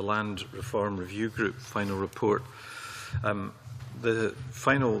and the Land Reform Review Group final report. The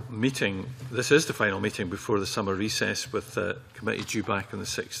final meeting, this is the final meeting before the summer recess, with the committee due back on the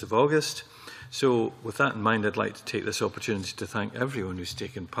 6th of August. So with that in mind, I'd like to take this opportunity to thank everyone who's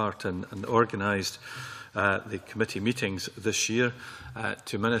taken part and organised the committee meetings this year,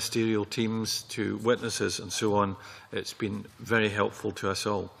 to ministerial teams, to witnesses and so on. It's been very helpful to us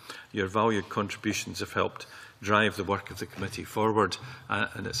all. Your valued contributions have helped drive the work of the committee forward,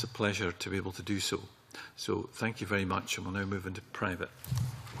 and it's a pleasure to be able to do so. So thank you very much, and we'll now move into private.